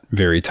in that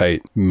very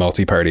tight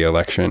multi-party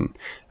election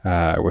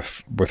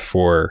with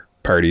four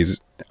parties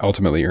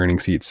ultimately earning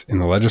seats in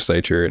the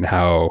legislature, and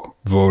how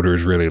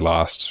voters really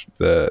lost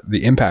the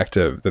impact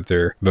that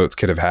their votes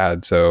could have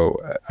had. So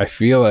I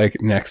feel like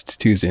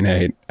next Tuesday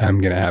night, I'm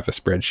going to have a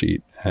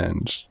spreadsheet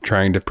and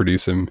trying to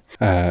produce some,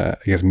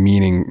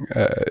 meaning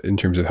in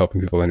terms of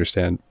helping people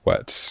understand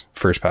what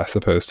first past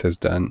the post has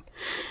done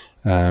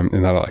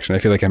in that election. I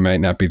feel like I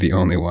might not be the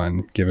only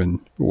one, given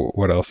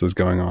what else is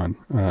going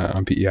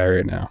on PEI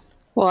right now.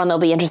 Well, and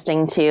it'll be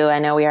interesting too. I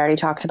know we already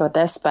talked about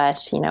this, but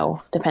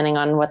depending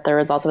on what the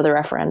results of the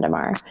referendum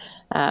are,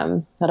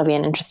 that'll be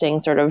an interesting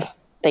sort of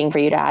thing for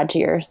you to add to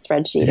your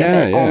spreadsheet if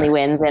it only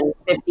wins in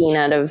 15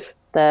 out of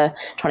the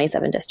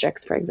 27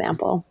 districts, for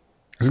example.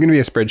 It's going to be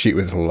a spreadsheet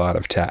with a lot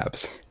of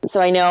tabs. So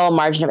I know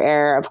margin of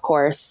error, of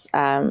course,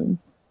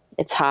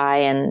 it's high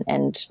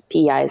and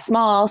PEI is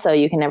small, so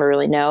you can never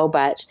really know.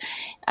 But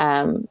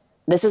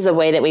this is a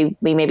way that we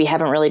maybe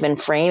haven't really been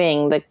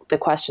framing the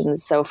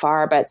questions so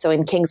far. But so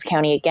in Kings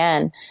County,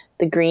 again,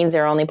 the Greens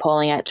are only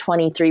polling at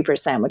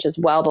 23%, which is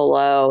well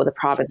below the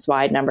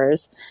province-wide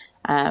numbers.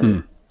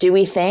 Do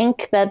we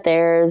think that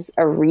there's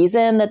a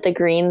reason that the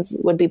Greens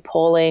would be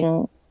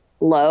polling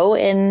low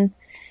in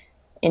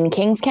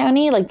Kings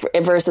County, like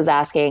versus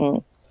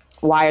asking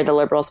why are the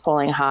Liberals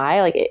polling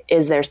high? Like,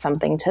 is there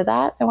something to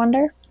that, I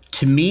wonder?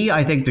 To me,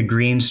 I think the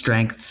Green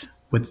strength,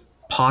 with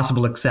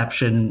possible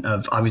exception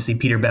of obviously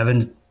Peter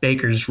Bevins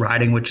Baker's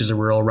riding, which is a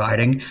rural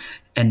riding,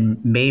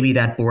 and maybe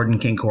that Borden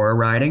Kincora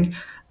riding,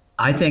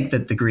 I think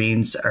that the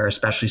Greens are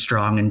especially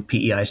strong in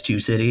PEI's two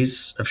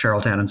cities of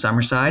Charlottetown and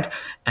Summerside,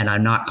 and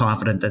I'm not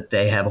confident that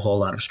they have a whole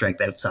lot of strength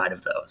outside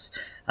of those.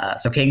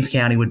 So Kings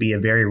County would be a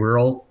very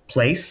rural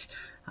place.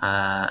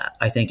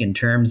 I think in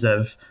terms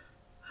of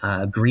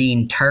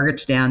Green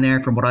targets down there,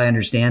 from what I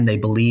understand, they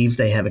believe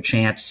they have a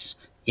chance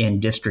in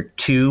District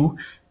 2,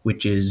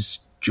 which is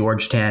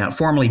Georgetown,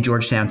 formerly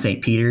Georgetown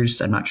St.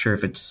 Peter's. I'm not sure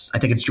if I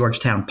think it's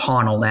Georgetown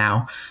Pownal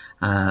now.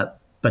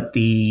 But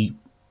the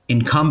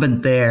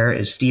incumbent there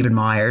is Stephen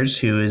Myers,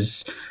 who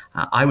is,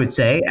 I would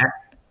say,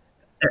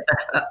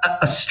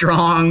 a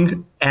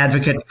strong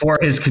advocate for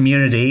his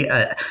community,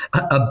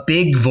 a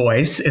big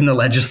voice in the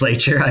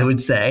legislature, I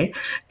would say.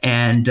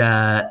 And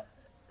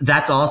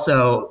that's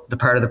also the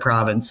part of the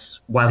province,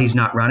 while he's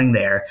not running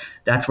there,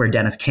 that's where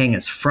Dennis King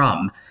is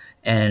from.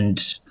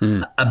 And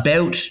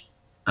about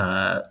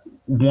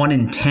 1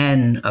 in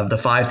 10 of the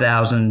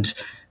 5,000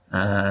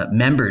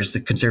 members the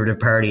Conservative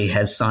Party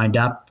has signed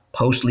up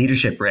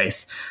post-leadership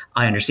race,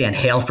 I understand,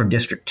 hail from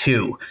District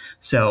 2.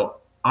 So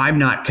I'm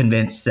not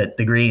convinced that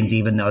the Greens,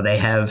 even though they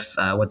have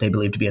what they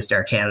believe to be a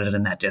star candidate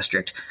in that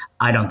district,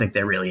 I don't think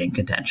they're really in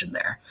contention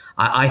there.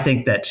 I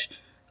think that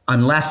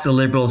unless the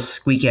Liberals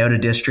squeak out a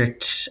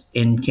district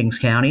in Kings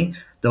County,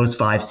 those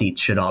 5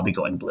 seats should all be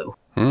going blue.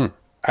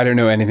 I don't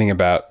know anything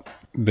about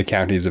the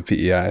counties of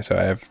PEI, so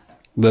I have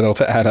little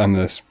to add on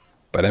this,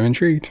 but I'm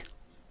intrigued.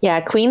 Yeah,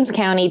 Queens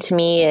County to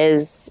me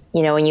is,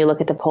 when you look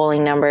at the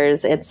polling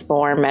numbers, it's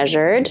more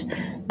measured.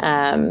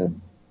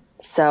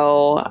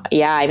 So,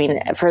 yeah, I mean,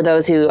 for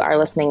those who are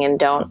listening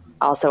and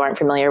aren't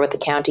familiar with the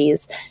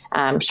counties,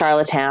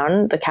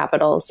 Charlottetown, the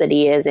capital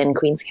city, is in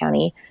Queens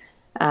County.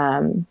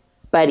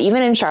 But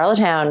even in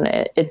Charlottetown,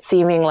 it's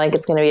seeming like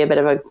it's going to be a bit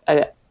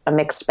of a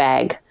mixed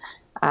bag.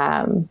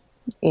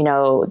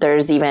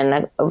 There's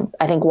even,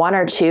 I think, 1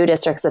 or 2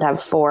 districts that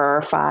have 4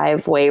 or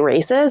 5-way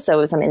races.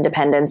 So some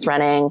independents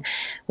running.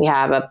 We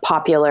have a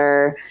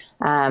popular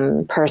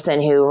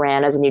person who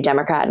ran as a New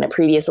Democrat in a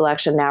previous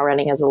election, now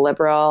running as a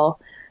Liberal.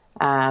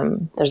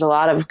 There's a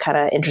lot of kind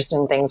of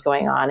interesting things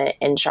going on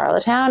in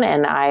Charlottetown.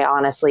 And I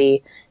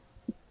honestly,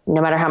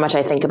 no matter how much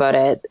I think about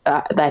it,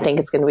 I think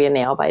it's going to be a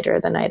nail biter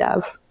the night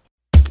of.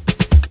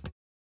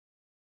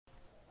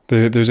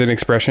 There's an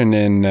expression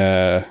in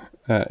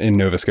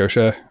Nova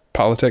Scotia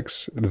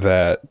politics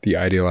that the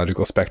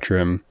ideological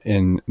spectrum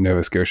in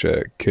Nova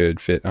Scotia could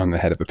fit on the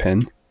head of a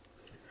pin.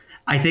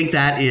 I think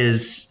that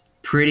is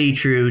pretty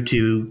true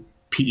to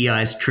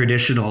PEI's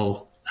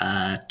traditional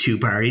 2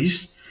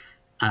 parties.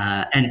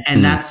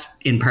 And that's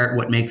in part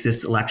what makes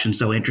this election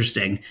so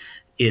interesting,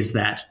 is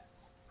that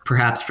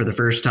perhaps for the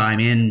first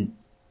time in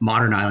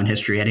modern island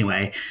history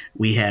anyway,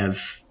 we have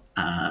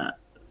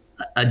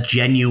a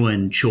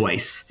genuine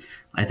choice,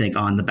 I think,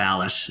 on the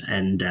ballot.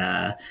 And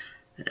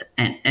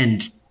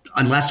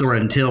unless or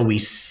until we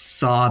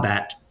saw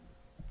that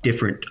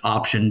different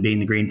option being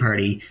the Green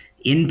Party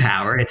in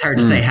power, it's hard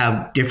to say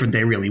how different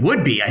they really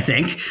would be, I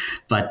think.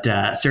 But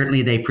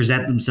certainly they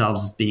present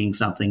themselves as being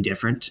something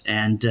different.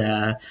 And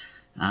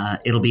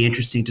it'll be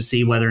interesting to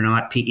see whether or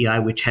not PEI,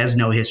 which has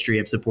no history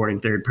of supporting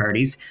third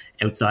parties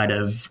outside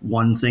of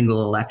one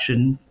single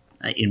election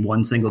in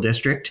one single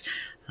district,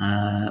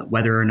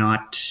 whether or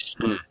not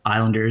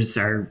Islanders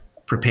are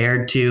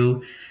prepared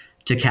to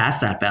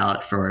cast that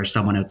ballot for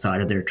someone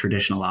outside of their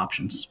traditional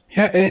options.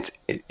 Yeah, and it's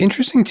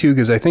interesting too,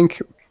 because I think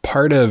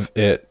part of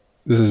it,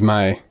 this is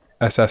my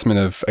assessment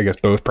of, I guess,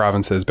 both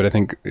provinces, but I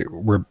think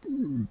we're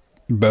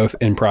both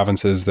in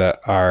provinces that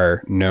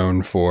are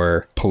known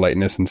for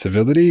politeness and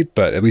civility,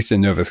 but at least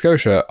in Nova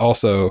Scotia,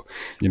 also,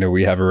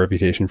 we have a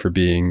reputation for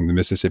being the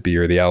Mississippi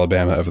or the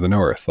Alabama of the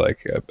North,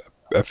 like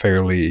a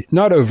fairly,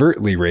 not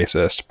overtly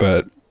racist,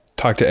 but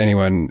talk to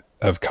anyone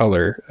of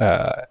color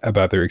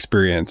about their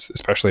experience,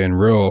 especially in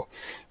rural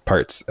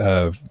parts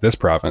of this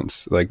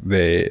province, like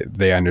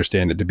they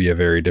understand it to be a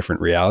very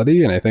different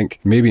reality. And I think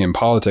maybe in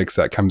politics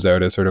that comes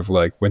out as sort of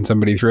like when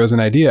somebody throws an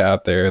idea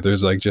out there,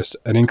 there's like just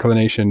an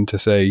inclination to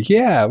say,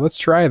 yeah, let's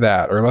try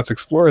that, or let's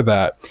explore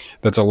that.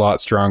 That's a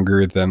lot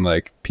stronger than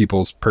like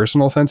people's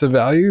personal sense of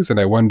values. And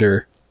I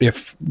wonder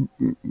if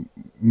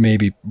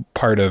maybe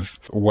part of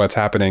what's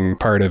happening,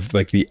 part of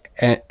like the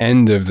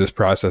end of this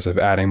process of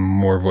adding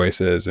more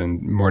voices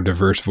and more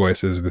diverse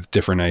voices with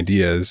different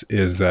ideas,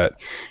 is that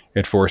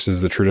it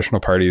forces the traditional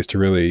parties to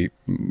really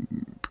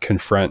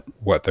confront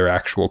what their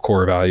actual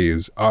core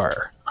values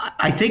are.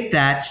 I think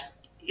that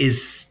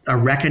is a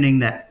reckoning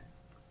that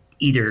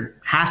either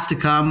has to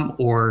come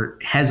or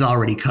has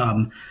already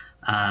come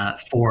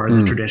for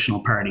the traditional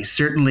parties.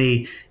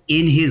 Certainly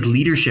in his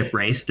leadership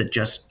race that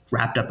just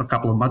wrapped up a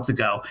couple of months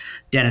ago,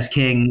 Dennis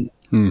King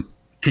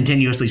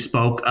continuously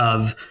spoke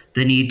of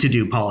the need to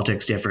do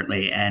politics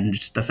differently,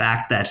 and the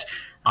fact that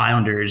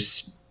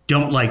Islanders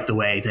don't like the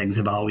way things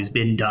have always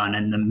been done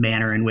and the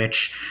manner in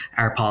which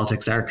our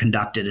politics are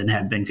conducted and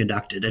have been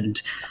conducted,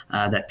 and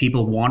that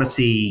people want to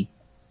see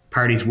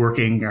parties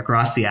working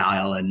across the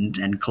aisle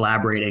and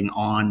collaborating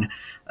on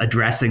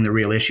addressing the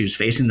real issues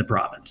facing the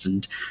province.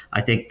 And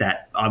I think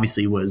that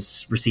obviously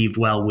was received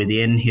well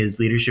within his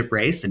leadership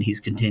race, and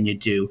he's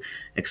continued to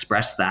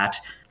express that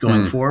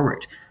going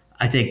forward.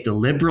 I think the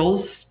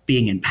Liberals,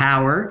 being in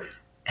power,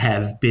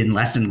 have been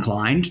less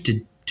inclined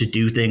to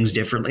do things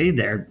differently.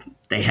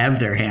 They have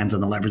their hands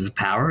on the levers of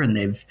power, and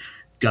they've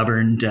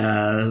governed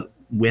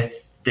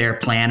with their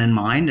plan in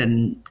mind,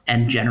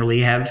 and generally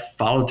have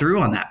followed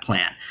through on that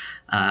plan.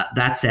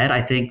 That said,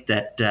 I think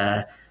that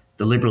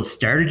the Liberals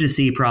started to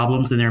see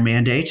problems in their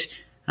mandate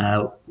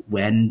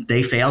when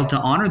they failed to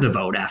honor the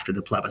vote after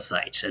the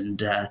plebiscite.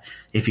 And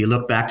if you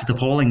look back to the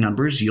polling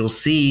numbers, you'll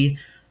see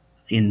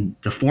in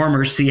the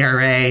former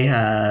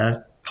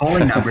CRA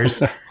polling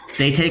numbers,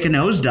 they take a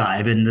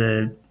nosedive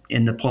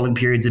in the polling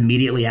periods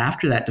immediately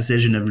after that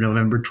decision of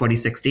November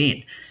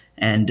 2016.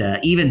 And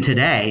even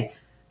today,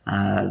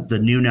 the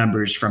new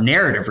numbers from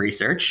Narrative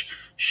Research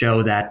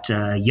show that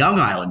young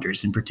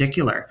Islanders in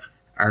particular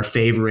are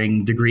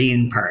favoring the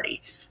Green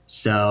Party.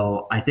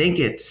 So I think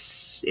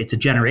it's a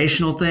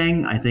generational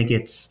thing. I think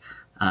it's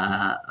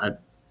a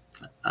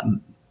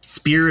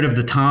spirit of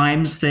the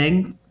times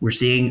thing. We're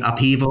seeing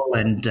upheaval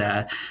and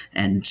a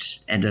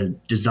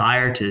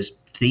desire to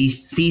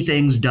see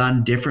things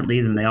done differently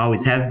than they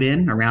always have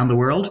been around the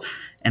world.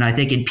 And I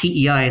think in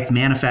PEI, it's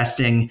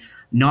manifesting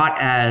not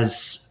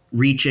as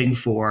reaching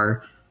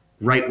for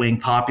right-wing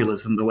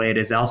populism the way it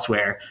is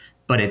elsewhere,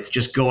 but it's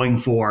just going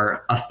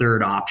for a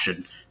third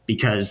option,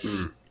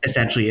 because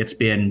essentially it's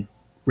been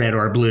red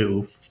or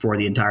blue for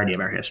the entirety of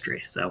our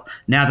history. So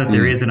now that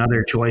there is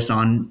another choice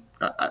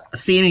a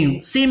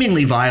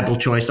seemingly viable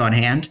choice on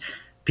hand,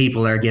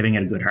 people are giving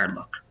it a good hard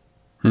look.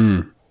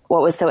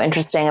 What was so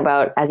interesting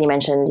about, as you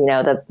mentioned,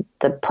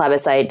 the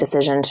plebiscite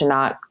decision to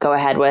not go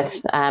ahead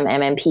with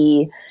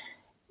MMP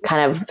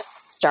kind of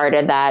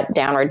started that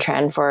downward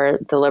trend for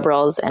the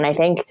Liberals. And I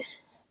think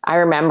I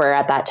remember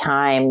at that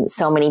time,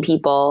 so many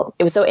people,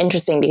 it was so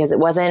interesting because it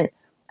wasn't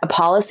a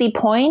policy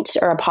point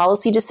or a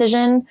policy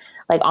decision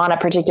like on a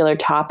particular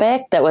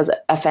topic that was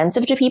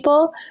offensive to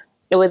people.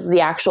 It was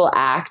the actual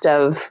act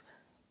of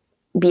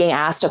being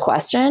asked a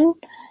question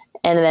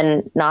and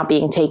then not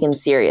being taken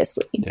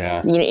seriously.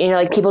 Yeah.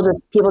 Like people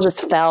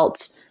just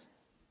felt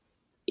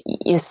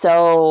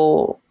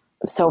so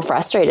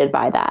frustrated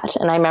by that.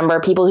 And I remember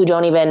people who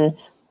don't even,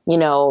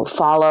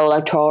 follow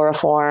electoral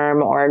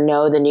reform or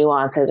know the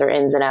nuances or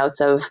ins and outs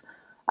of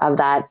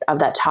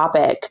that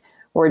topic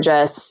were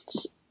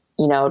just,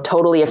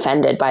 totally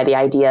offended by the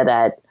idea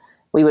that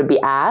we would be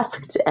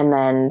asked and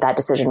then that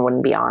decision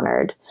wouldn't be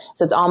honored.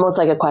 So it's almost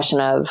like a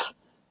question of,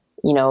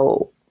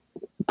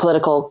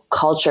 political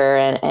culture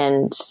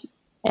and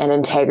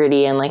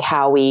integrity and like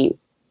how we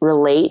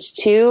relate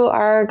to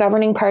our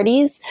governing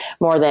parties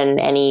more than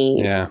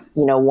any,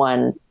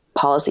 one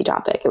policy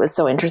topic. It was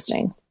so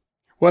interesting.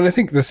 Well, and I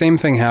think the same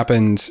thing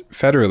happened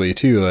federally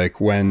too.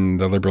 Like when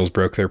the Liberals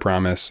broke their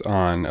promise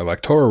on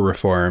electoral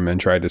reform and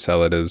tried to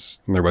sell it as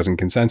there wasn't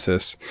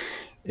consensus,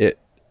 I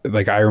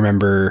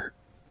remember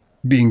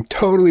being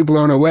totally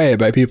blown away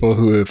by people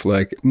who have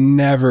like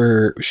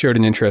never showed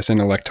an interest in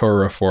electoral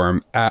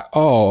reform at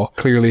all,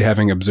 clearly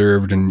having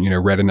observed and,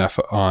 read enough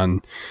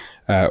on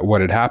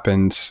what had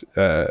happened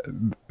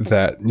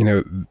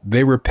that,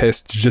 they were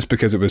pissed just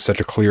because it was such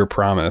a clear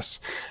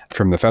promise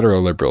from the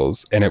federal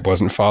Liberals and it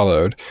wasn't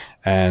followed.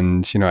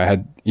 And, I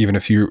had even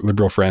a few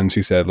Liberal friends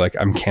who said like,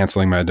 I'm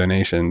canceling my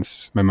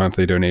donations, my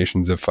monthly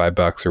donations of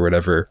 $5 or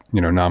whatever,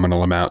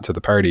 nominal amount to the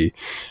party,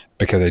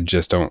 because I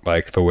just don't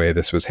like the way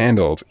this was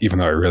handled, even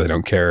though I really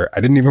don't care.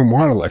 I didn't even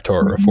want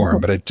electoral reform,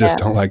 but I just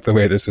don't like the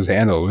way this was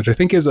handled, which I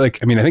think is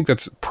like, I think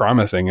that's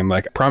promising and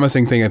like a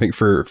promising thing, I think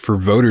for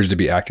voters to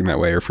be acting that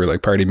way or for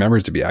like party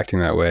members to be acting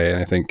that way.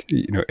 And I think,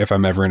 if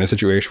I'm ever in a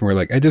situation where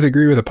like I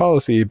disagree with a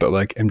policy, but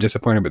like I'm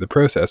disappointed with the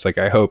process, like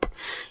I hope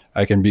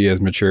I can be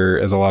as mature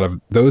as a lot of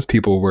those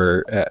people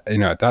were,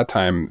 at that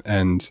time.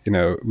 And,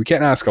 we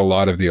can't ask a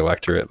lot of the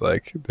electorate,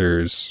 like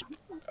there's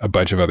a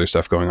bunch of other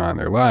stuff going on in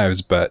their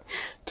lives, but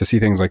to see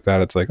things like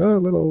that, it's like, oh, a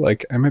little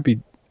like I might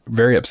be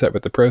very upset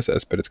with the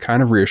process, but it's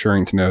kind of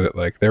reassuring to know that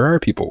like there are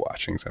people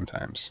watching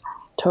sometimes.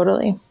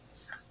 Totally.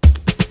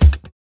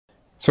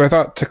 So I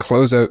thought to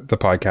close out the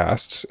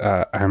podcast,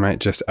 I might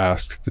just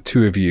ask the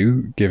two of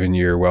you, given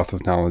your wealth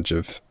of knowledge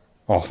of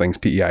all things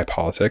PEI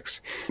politics,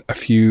 a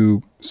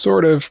few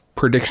sort of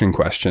prediction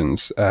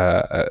questions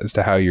as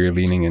to how you're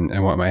leaning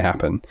and what might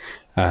happen.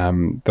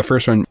 The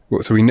first one,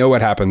 so we know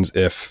what happens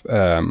if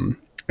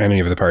any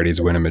of the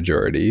parties win a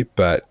majority,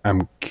 but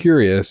I'm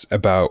curious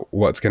about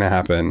what's going to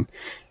happen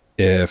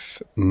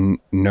if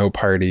no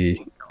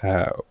party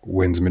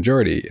wins a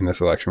majority in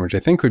this election, which I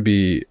think would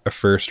be a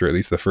first, or at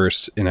least the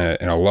first in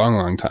a long,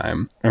 long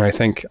time. And I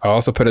think I'll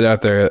also put it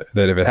out there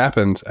that if it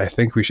happens, I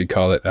think we should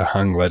call it a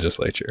hung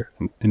legislature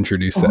and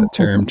introduce that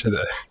term to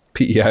the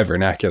PEI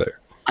vernacular.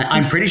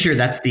 I'm pretty sure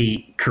that's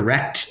the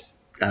correct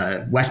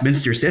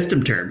Westminster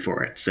system term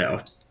for it.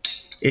 So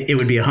it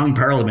would be a hung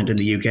parliament in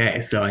the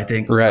UK. So I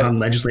think hung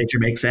legislature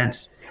makes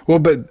sense. Well,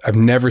 but I've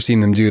never seen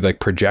them do like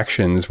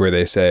projections where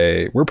they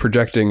say we're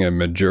projecting a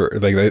majority.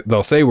 Like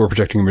they'll say we're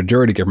projecting a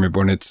majority government, but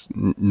when it's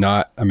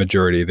not a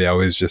majority, they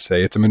always just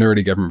say it's a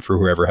minority government for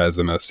whoever has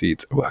the most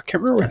seats. Well, I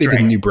can't remember what they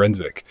did in New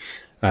Brunswick.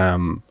 I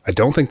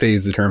don't think they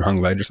used the term hung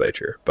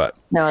legislature, but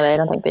no, I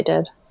don't think they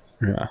did.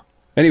 Yeah.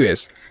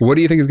 Anyways, what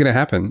do you think is going to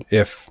happen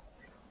if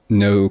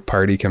no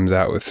party comes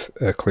out with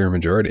a clear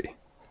majority?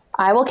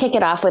 I will kick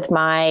it off with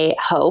my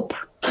hope,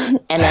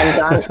 and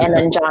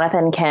then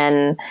Jonathan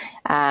can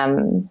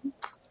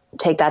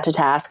take that to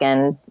task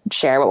and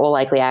share what will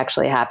likely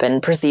actually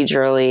happen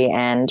procedurally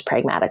and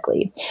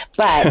pragmatically.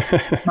 But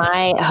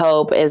my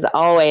hope is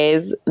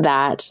always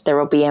that there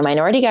will be a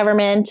minority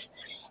government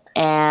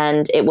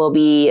and it will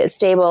be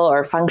stable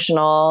or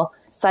functional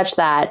such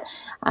that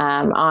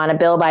on a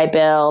bill by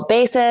bill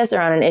basis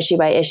or on an issue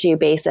by issue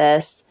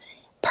basis,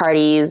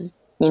 parties,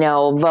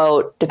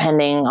 vote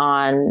depending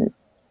on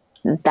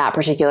that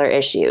particular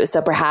issue.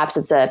 So perhaps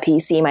it's a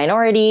PC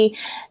minority,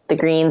 the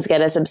Greens get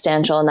a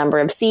substantial number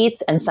of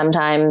seats, and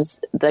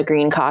sometimes the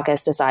Green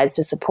Caucus decides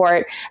to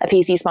support a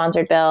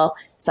PC-sponsored bill.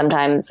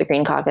 Sometimes the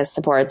Green Caucus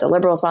supports a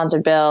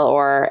Liberal-sponsored bill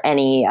or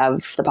any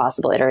of the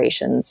possible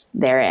iterations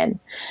therein.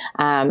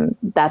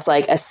 That's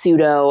like a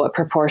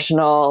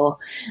pseudo-proportional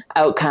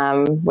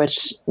outcome,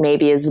 which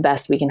maybe is the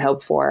best we can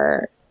hope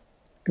for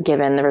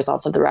given the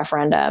results of the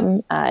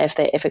referendum, if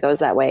it goes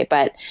that way.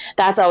 But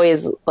that's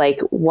always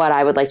like what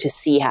I would like to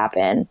see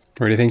happen.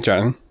 What do you think,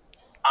 Jonathan?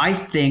 I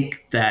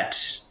think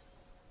that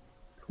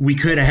we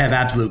could have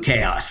absolute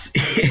chaos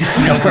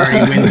if no party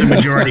wins the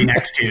majority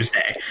next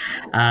Tuesday.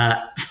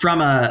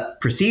 From a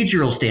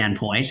procedural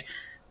standpoint,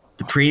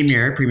 the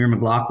Premier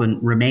McLaughlin,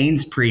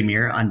 remains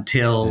Premier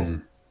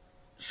until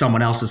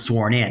someone else is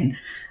sworn in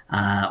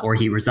or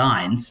he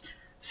resigns.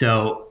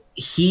 So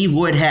he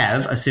would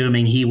have,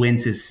 assuming he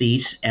wins his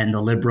seat and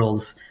the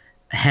Liberals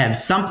have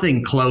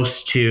something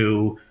close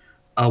to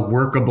a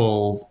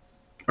workable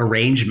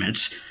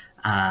arrangement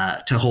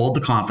to hold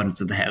the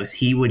confidence of the House,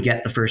 he would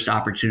get the first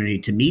opportunity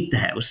to meet the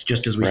House,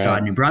 just as we saw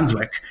in New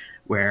Brunswick,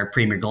 where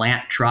Premier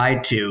Gallant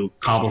tried to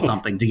cobble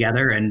something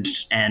together and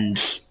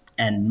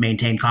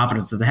maintain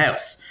confidence of the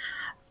House.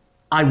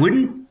 I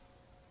wouldn't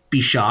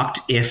be shocked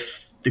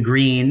if the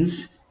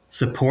Greens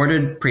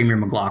supported Premier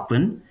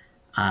McLaughlin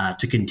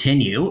to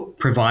continue,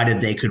 provided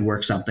they could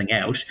work something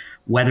out.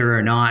 Whether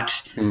or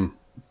not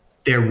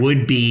there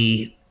would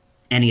be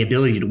any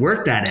ability to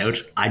work that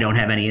out, I don't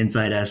have any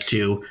insight as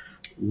to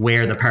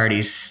where the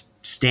parties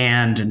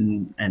stand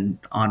and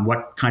on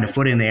what kind of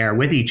footing they are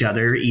with each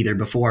other, either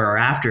before or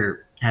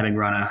after having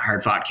run a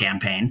hard-fought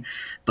campaign.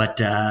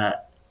 But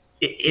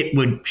it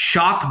would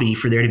shock me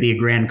for there to be a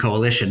grand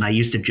coalition. I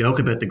used to joke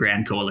about the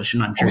grand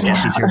coalition. I'm sure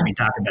Jesse's heard me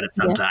talk about it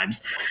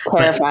sometimes.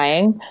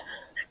 Terrifying.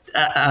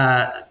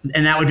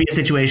 And that would be a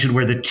situation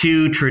where the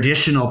two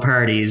traditional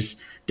parties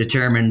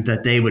determined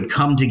that they would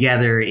come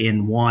together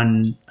in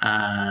one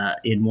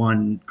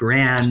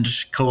grand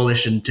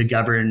coalition to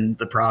govern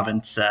the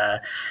province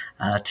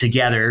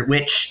together,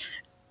 which,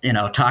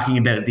 talking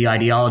about the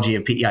ideology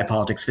of PEI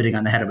politics fitting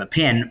on the head of a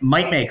pin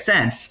might make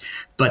sense,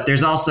 but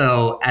there's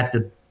also at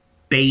the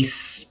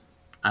base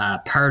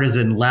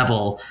partisan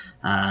level,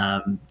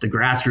 the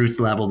grassroots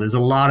level, there's a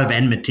lot of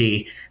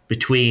enmity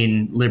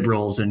between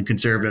Liberals and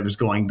Conservatives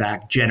going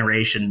back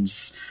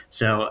generations.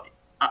 So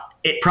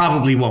it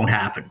probably won't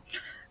happen.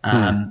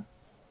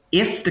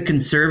 If the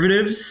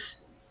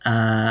Conservatives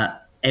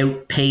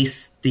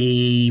outpace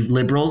the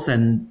Liberals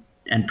and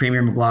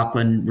Premier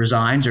McLaughlin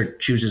resigns or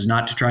chooses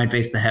not to try and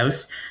face the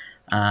House,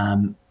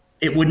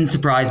 it wouldn't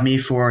surprise me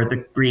for the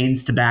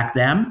Greens to back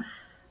them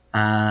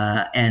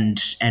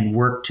and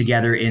work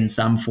together in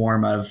some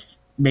form of,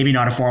 maybe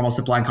not a formal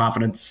supply and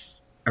confidence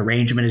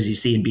arrangement as you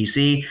see in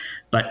BC,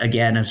 but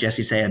again, as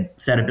Jesse said,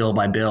 a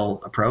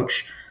bill-by-bill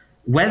approach.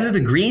 Whether the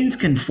Greens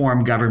can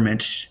form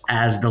government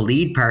as the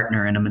lead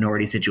partner in a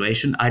minority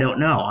situation, I don't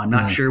know. I'm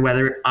not sure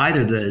whether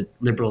either the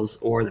Liberals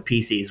or the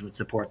PCs would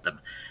support them.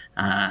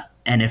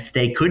 And if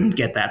they couldn't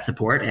get that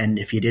support, and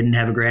if you didn't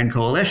have a grand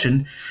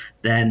coalition,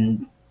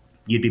 then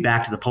you'd be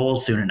back to the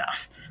polls soon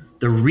enough.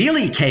 The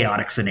really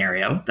chaotic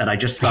scenario that I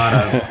just thought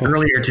of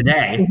earlier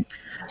today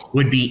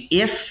would be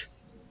if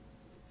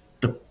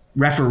the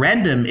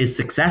referendum is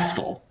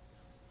successful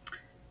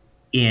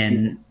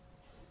in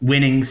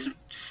winning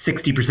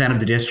 60% of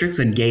the districts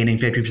and gaining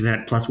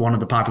 50% plus one of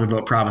the popular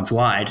vote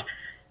province-wide,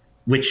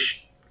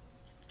 which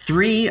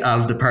 3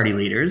 of the party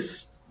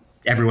leaders,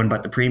 everyone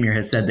but the Premier,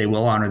 has said they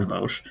will honor the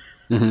vote.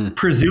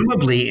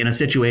 Presumably in a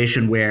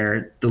situation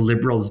where the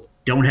Liberals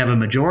don't have a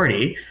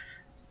majority,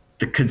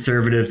 the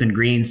Conservatives and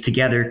Greens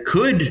together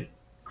could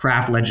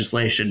craft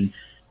legislation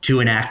to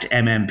enact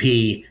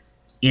MMP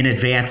in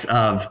advance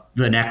of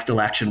the next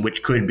election,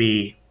 which could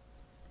be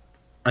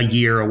a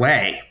year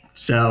away.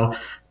 So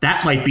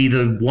that might be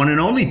the one and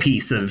only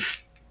piece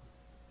of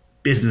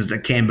business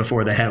that came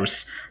before the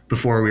House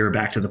before we were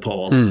back to the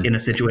polls in a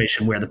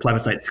situation where the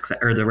plebiscite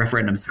or the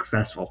referendum is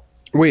successful.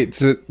 Wait,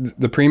 so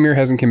the Premier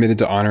hasn't committed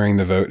to honoring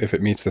the vote if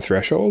it meets the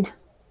threshold?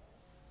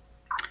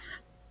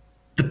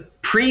 The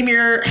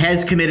Premier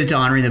has committed to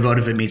honoring the vote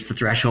if it meets the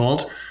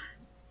threshold,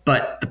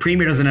 but the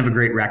Premier doesn't have a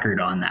great record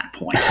on that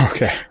point.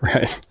 Okay,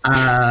 right.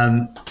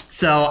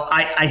 So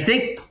I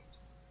think,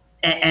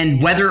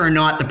 and whether or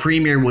not the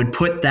Premier would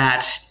put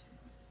that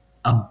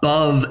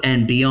above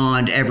and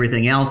beyond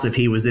everything else if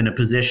he was in a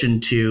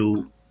position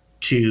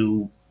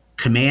to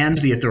command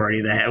the authority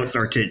of the House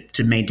or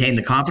to maintain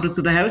the confidence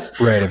of the House.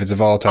 Right, if it's a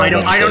volatile. I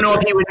don't know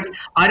if he would.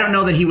 I don't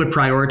know that he would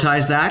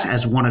prioritize that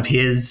as one of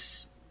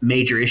his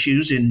major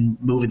issues in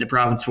moving the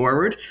province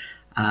forward.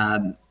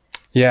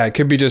 Yeah, it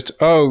could be just,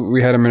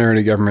 we had a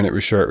minority government, it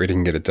was short, we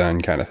didn't get it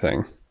done kind of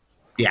thing.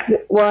 Yeah.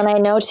 Well, and I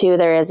know too,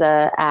 there is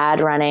a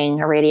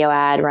radio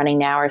ad running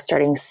now or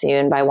starting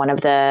soon by one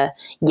of the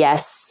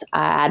Yes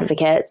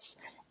advocates.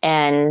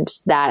 And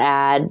that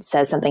ad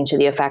says something to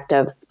the effect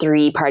of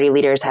 3 party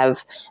leaders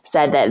have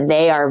said that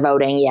they are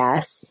voting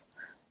yes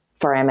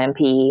for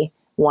MMP.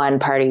 1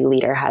 party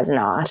leader has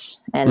not.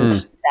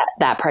 And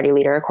that party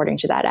leader, according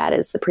to that ad,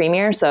 is the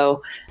Premier.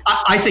 So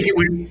I think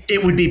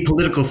it would be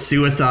political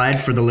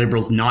suicide for the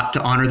Liberals not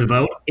to honor the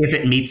vote if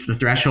it meets the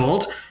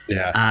threshold.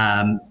 Yeah.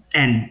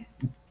 And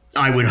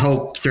I would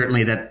hope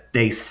certainly that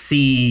they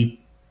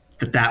see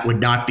that would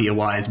not be a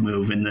wise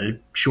move in the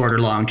short or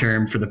long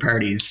term for the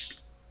party's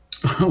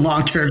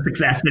long-term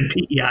success in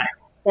PEI.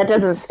 That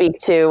doesn't speak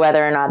to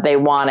whether or not they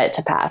want it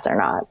to pass or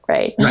not,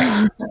 right?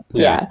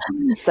 Yeah.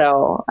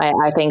 So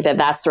I think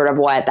that's sort of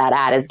what that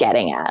ad is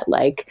getting at.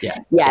 Like,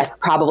 yes,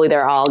 probably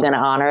they're all going to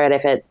honor it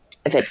if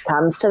it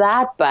comes to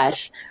that,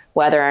 but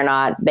whether or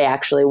not they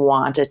actually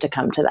want it to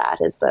come to that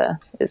is the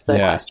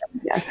question.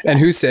 Yes. And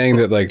who's saying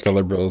that like the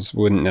Liberals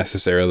wouldn't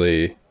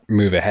necessarily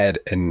move ahead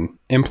and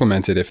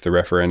implement it if the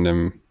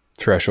referendum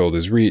threshold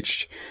is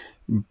reached,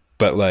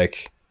 but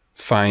like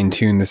fine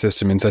tune the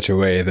system in such a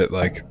way that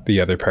like the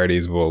other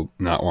parties will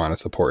not want to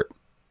support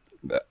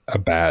a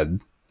bad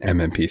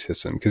MMP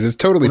system, because it's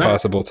totally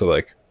possible to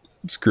like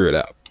screw it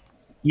up.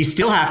 You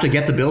still have to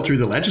get the bill through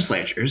the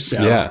legislature.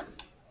 So. Yeah.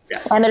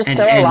 And there's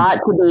still a lot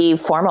to be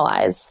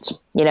formalized.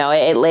 You know,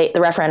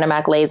 the Referendum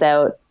Act lays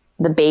out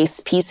the base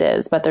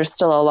pieces, but there's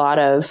still a lot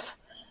of,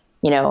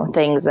 you know,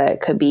 things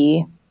that could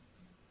be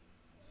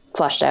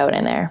flushed out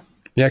in there.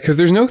 Yeah, because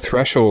there's no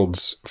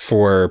thresholds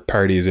for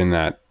parties in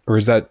that, or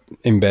is that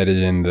embedded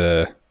in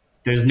the?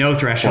 There's no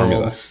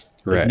thresholds.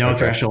 Formula. There's no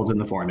thresholds in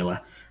the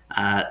formula.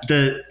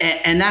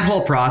 And that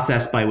whole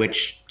process by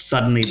which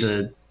suddenly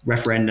the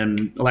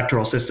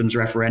Electoral Systems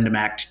Referendum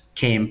Act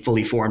came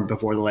fully formed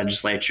before the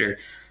legislature.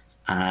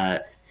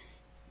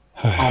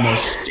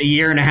 Almost a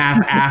year and a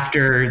half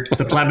after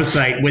the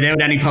plebiscite,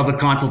 without any public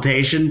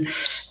consultation,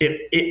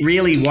 it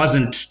really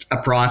wasn't a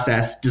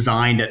process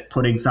designed at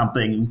putting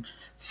something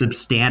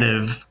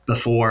substantive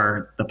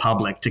before the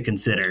public to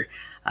consider.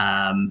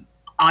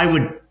 I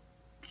would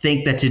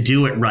think that to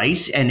do it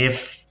right, and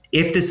if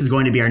this is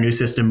going to be our new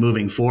system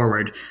moving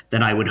forward,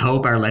 then I would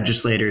hope our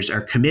legislators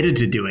are committed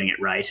to doing it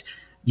right.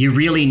 You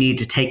really need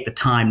to take the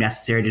time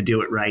necessary to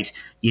do it right.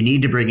 You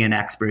need to bring in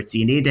experts.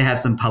 You need to have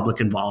some public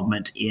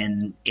involvement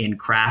in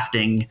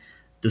crafting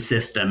the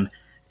system.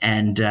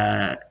 And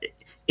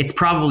it's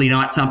probably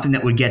not something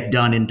that would get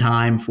done in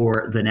time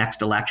for the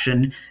next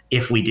election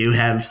if we do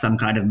have some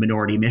kind of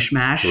minority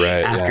mishmash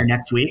after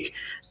next week.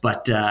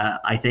 But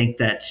I think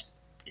that,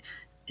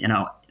 you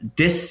know,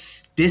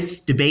 this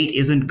debate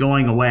isn't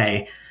going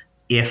away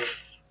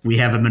if we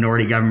have a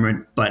minority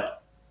government, but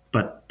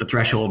the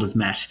threshold is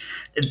met.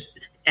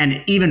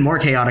 And even more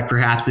chaotic,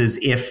 perhaps, is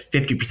if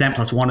 50%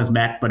 plus one is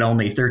met, but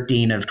only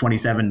 13 of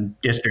 27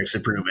 districts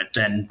approve it,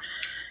 then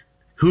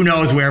who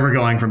knows where we're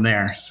going from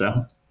there.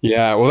 So,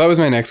 yeah, well, that was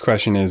my next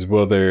question is,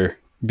 will the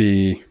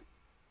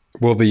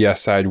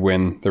yes side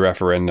win the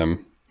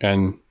referendum?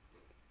 And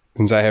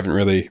since I haven't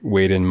really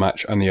weighed in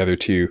much on the other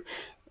two,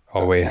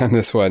 I'll weigh on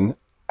this one.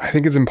 I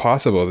think it's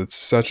impossible. It's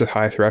such a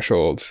high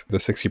threshold, the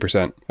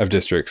 60% of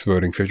districts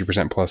voting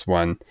 50% plus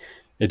one.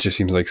 It just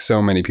seems like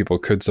so many people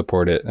could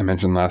support it. I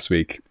mentioned last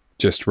week,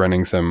 just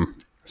running some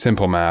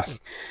simple math,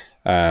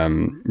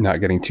 not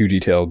getting too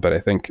detailed, but I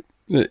think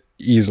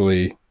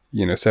easily,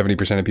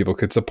 70% of people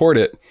could support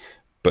it,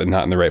 but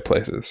not in the right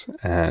places.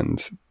 And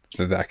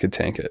that could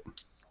tank it.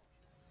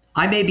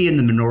 I may be in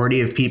the minority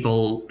of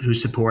people who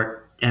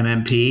support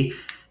MMP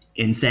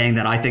in saying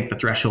that I think the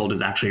threshold is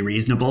actually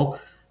reasonable.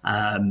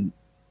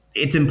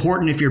 It's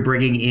important if you're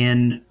bringing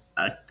in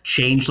a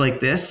change like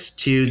this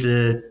to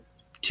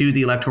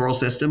the electoral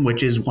system,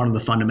 which is one of the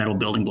fundamental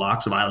building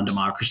blocks of island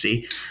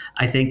democracy.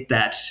 I think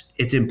that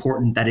it's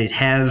important that it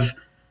have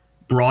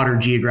broader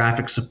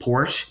geographic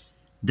support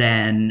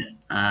than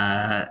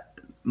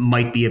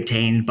might be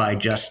obtained by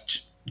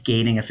just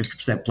gaining a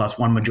 50% plus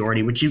one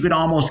majority, which you could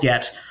almost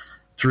get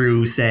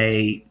through,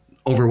 say,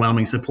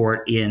 overwhelming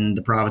support in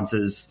the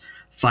province's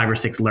 5 or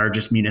 6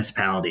 largest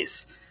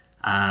municipalities.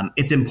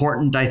 It's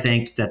important, I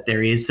think, that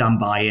there is some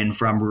buy-in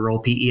from rural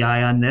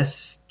PEI on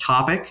this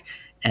topic,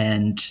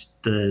 and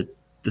the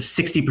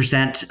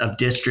 60% of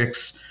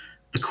districts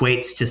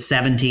equates to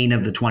 17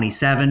 of the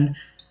 27,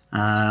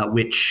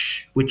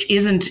 which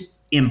isn't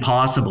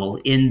impossible.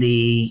 In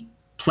the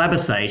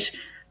plebiscite,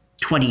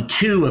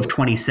 22 of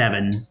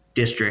 27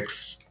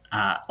 districts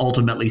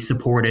ultimately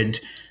supported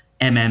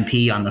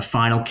MMP on the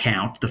final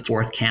count, the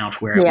fourth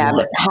count, where it won.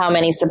 But how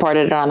many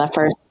supported it on the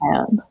first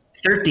count?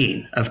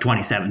 13 of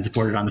 27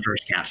 supported on the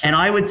first count. And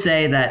I would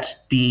say that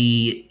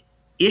the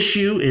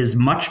issue is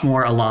much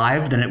more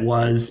alive than it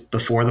was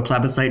before the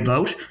plebiscite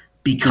vote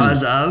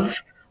because of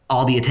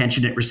all the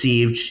attention it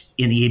received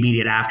in the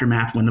immediate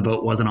aftermath when the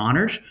vote wasn't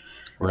honored.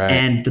 Right.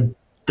 And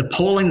the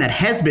polling that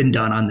has been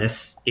done on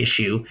this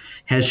issue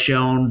has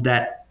shown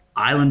that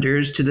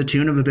Islanders, to the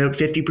tune of about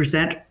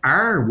 50%,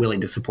 are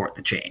willing to support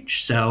the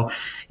change. So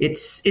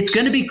it's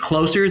going to be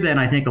closer than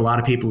I think a lot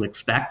of people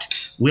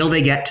expect. Will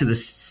they get to the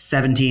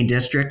 17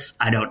 districts?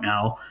 I don't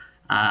know.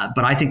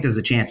 But I think there's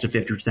a chance of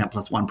 50%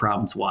 plus one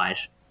province-wide.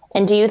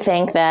 And do you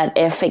think that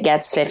if it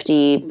gets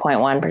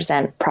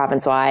 50.1%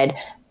 province-wide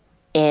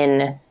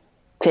in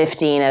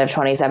 15 out of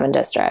 27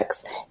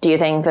 districts, do you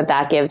think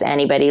that gives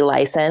anybody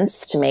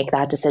license to make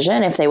that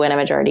decision if they win a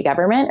majority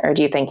government, or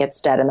do you think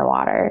it's dead in the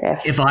water?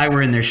 If I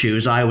were in their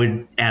shoes, I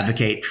would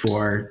advocate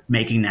for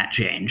making that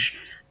change.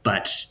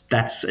 But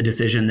that's a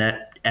decision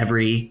that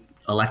every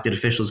elected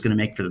official is going to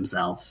make for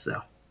themselves.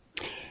 So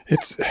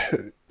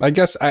I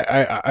guess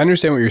I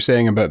understand what you're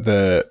saying about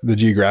the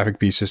geographic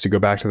piece. Just to go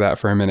back to that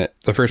for a minute,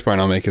 the first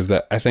point I'll make is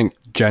that I think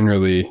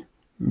generally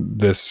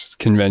this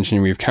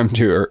convention we've come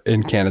to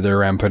in Canada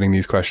around putting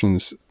these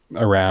questions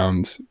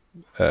around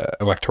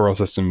electoral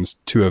systems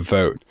to a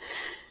vote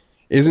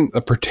isn't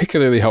a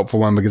particularly helpful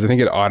one, because I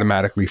think it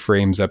automatically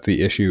frames up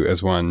the issue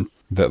as one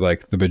that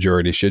like the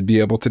majority should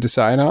be able to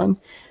decide on.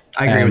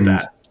 I agree with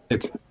that.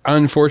 It's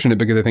unfortunate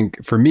because I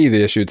think for me,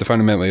 the issue, it's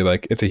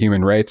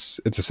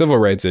a civil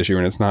rights issue,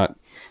 and it's not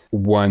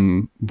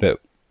one that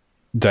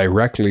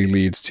directly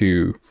leads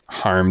to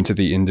harm to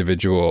the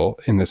individual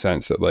in the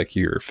sense that like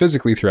you're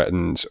physically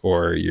threatened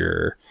or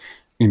your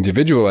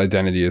individual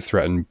identity is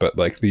threatened, but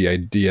like the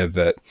idea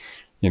that,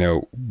 you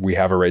know, we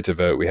have a right to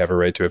vote, we have a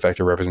right to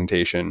effective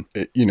representation.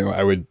 You know,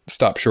 I would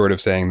stop short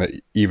of saying that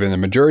even the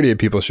majority of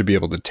people should be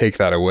able to take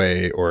that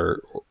away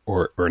or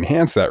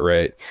enhance that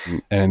right.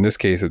 And in this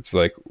case, it's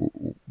like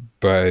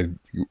by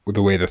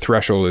the way the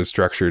threshold is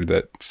structured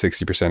that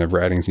 60% of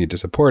ridings need to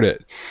support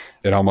it,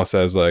 it almost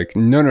says like,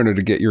 no, to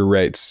get your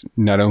rights,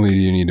 not only do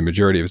you need a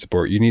majority of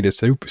support, you need a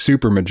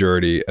super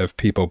majority of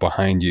people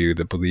behind you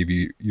that believe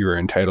you are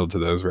entitled to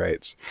those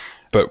rights.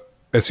 But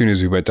as soon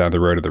as we went down the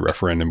road of the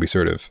referendum, we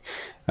sort of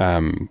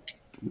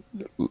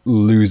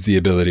lose the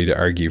ability to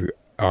argue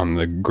on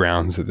the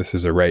grounds that this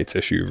is a rights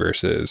issue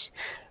versus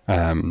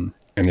an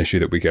issue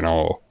that we can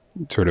all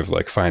sort of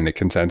like find a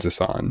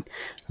consensus on.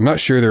 I'm not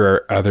sure there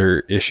are other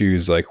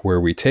issues like where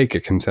we take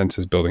a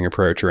consensus building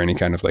approach or any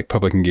kind of like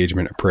public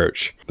engagement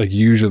approach. Like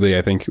usually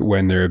I think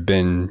when there have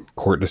been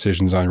court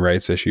decisions on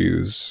rights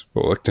issues,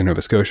 well, like to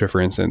Nova Scotia,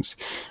 for instance,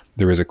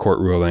 there was a court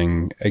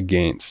ruling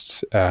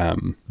against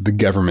the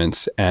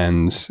government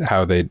and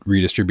how they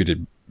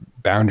redistributed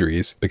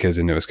boundaries, because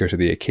in Nova Scotia,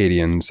 the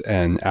Acadians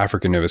and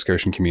African Nova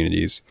Scotian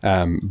communities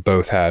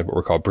both had what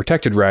were called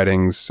protected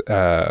ridings,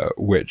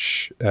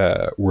 which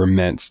were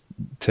meant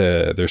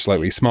to, they're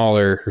slightly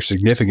smaller or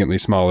significantly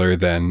smaller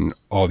than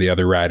all the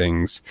other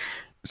ridings,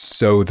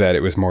 so that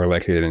it was more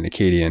likely that an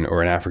Acadian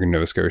or an African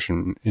Nova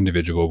Scotian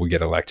individual would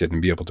get elected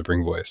and be able to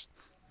bring voice.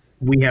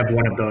 We have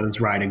one of those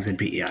ridings in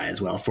PEI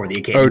as well for the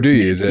Acadian. Oh, do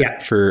you? Is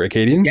it for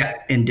Acadians? Yeah,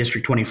 in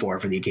District 24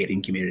 for the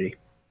Acadian community.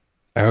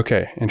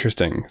 Okay,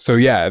 interesting. So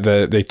yeah,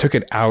 they took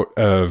it out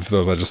of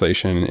the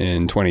legislation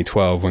in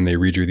 2012 when they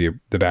redrew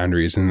the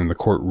boundaries, and then the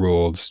court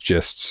ruled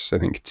just, I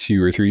think,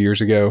 2 or 3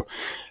 years ago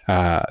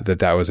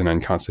that was an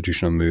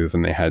unconstitutional move,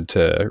 and they had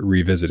to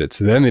revisit it.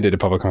 So then they did a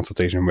public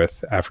consultation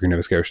with African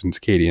Nova Scotians,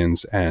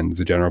 Acadians, and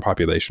the general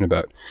population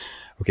about,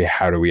 okay,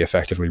 how do we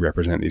effectively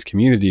represent these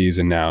communities?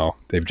 And now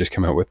they've just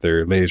come out with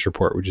their latest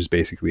report, which is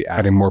basically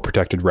adding more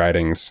protected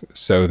ridings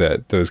so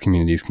that those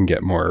communities can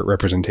get more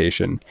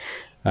representation.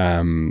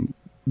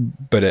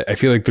 But I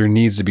feel like there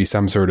needs to be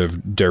some sort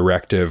of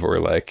directive or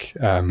like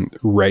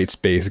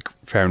rights-based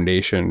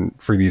foundation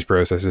for these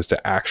processes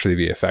to actually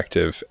be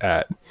effective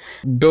at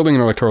building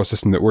an electoral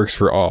system that works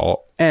for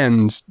all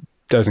and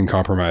doesn't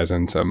compromise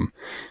on some,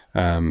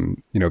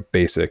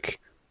 basic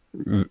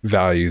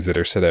values that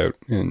are set out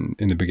in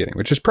the beginning,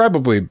 which is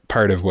probably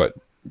part of what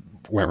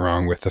went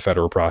wrong with the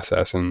federal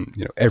process and,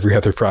 you know, every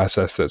other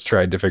process that's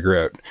tried to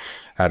figure out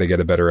how to get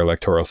a better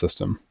electoral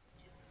system.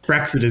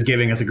 Brexit is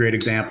giving us a great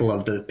example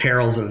of the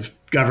perils of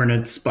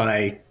governance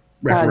by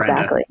referenda.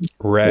 Exactly.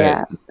 Right.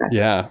 Yeah, exactly.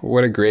 Yeah.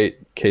 What a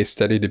great case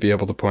study to be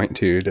able to point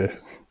to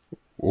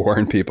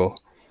warn people.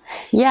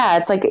 Yeah.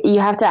 It's like you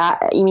have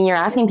to, you're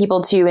asking people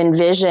to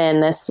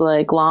envision this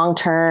like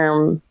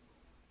long-term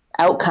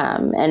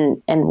outcome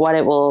and what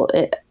it will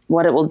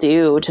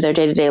do to their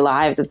day-to-day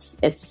lives.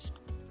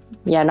 It's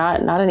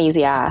not an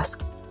easy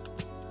ask.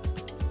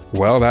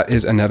 Well, that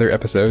is another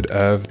episode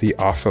of the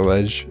Off the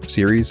Ledge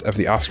series of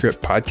the Offscript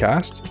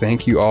podcast.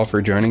 Thank you all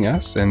for joining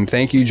us. And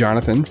thank you,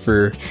 Jonathan,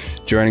 for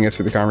joining us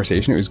for the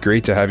conversation. It was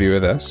great to have you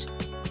with us.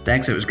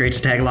 Thanks. It was great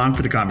to tag along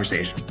for the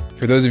conversation.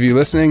 For those of you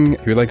listening,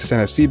 if you'd like to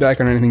send us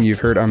feedback on anything you've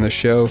heard on the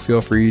show,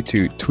 feel free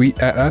to tweet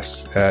at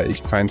us. You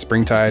can find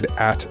Springtide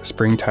at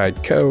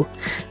SpringtideCo.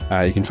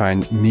 You can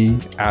find me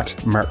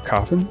at Mark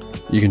Coffin.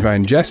 You can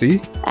find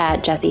Jesse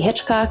at Jesse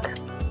Hitchcock.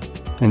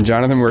 And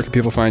Jonathan, where can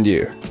people find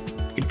you?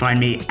 You can find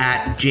me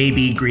at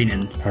JB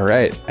Greenan. All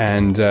right.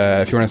 And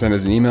if you want to send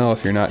us an email,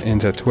 if you're not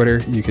into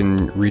Twitter, you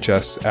can reach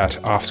us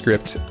at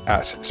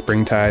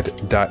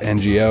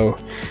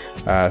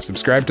offscript@springtide.ngo.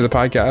 Subscribe to the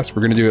podcast.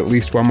 We're going to do at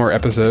least one more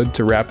episode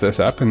to wrap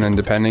this up. And then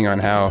depending on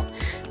how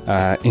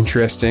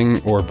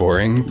interesting or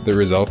boring the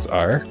results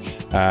are,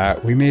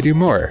 we may do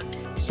more.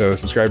 So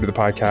subscribe to the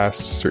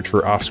podcast, search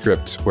for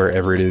Offscript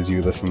wherever it is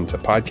you listen to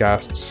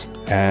podcasts.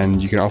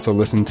 And you can also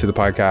listen to the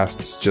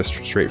podcasts just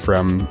straight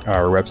from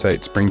our website,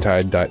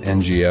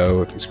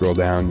 springtide.ngo. If you scroll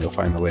down, you'll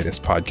find the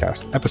latest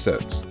podcast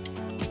episodes.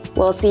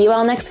 We'll see you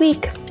all next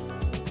week.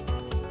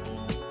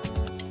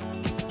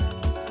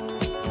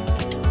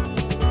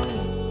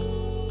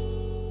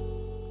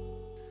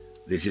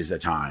 This is the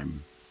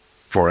time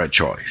for a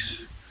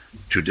choice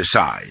to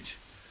decide,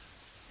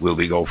 will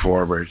we go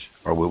forward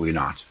or will we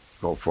not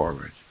go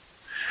forward?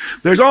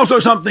 There's also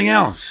something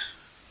else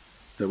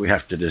that we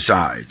have to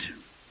decide.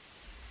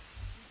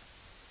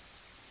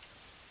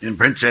 In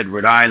Prince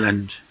Edward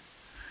Island,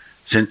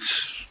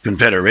 since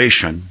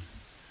Confederation,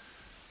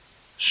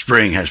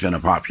 spring has been a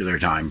popular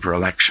time for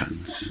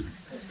elections.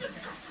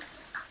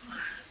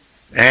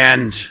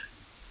 And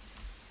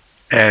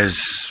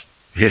as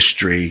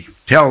history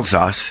tells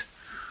us,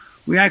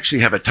 we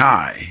actually have a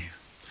tie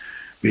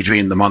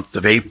between the month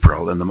of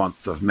April and the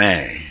month of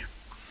May.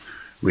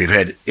 We've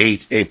had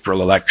 8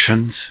 April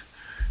elections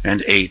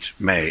and 8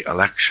 May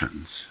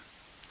elections.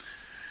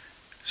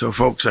 So,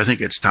 folks, I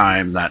think it's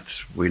time that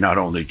we not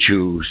only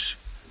choose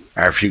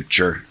our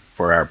future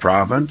for our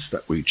province,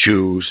 that we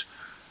choose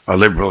a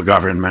Liberal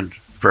government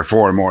for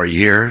 4 more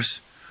years,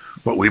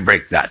 but we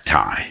break that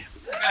tie.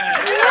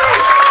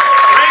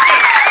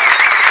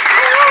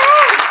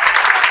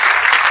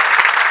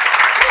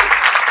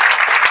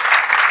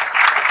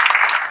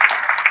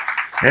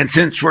 And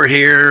since we're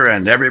here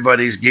and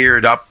everybody's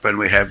geared up and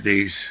we have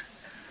these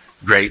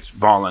great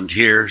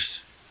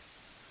volunteers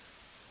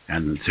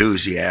and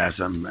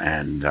enthusiasm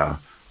and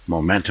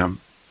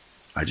momentum,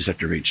 I just have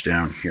to reach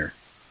down here.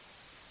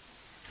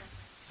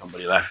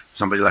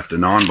 Somebody left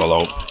an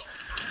envelope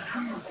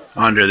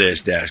under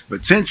this desk.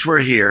 But since we're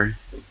here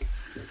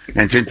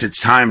and since it's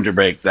time to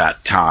break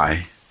that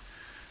tie,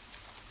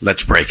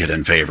 let's break it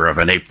in favor of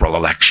an April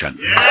election.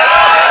 Yeah!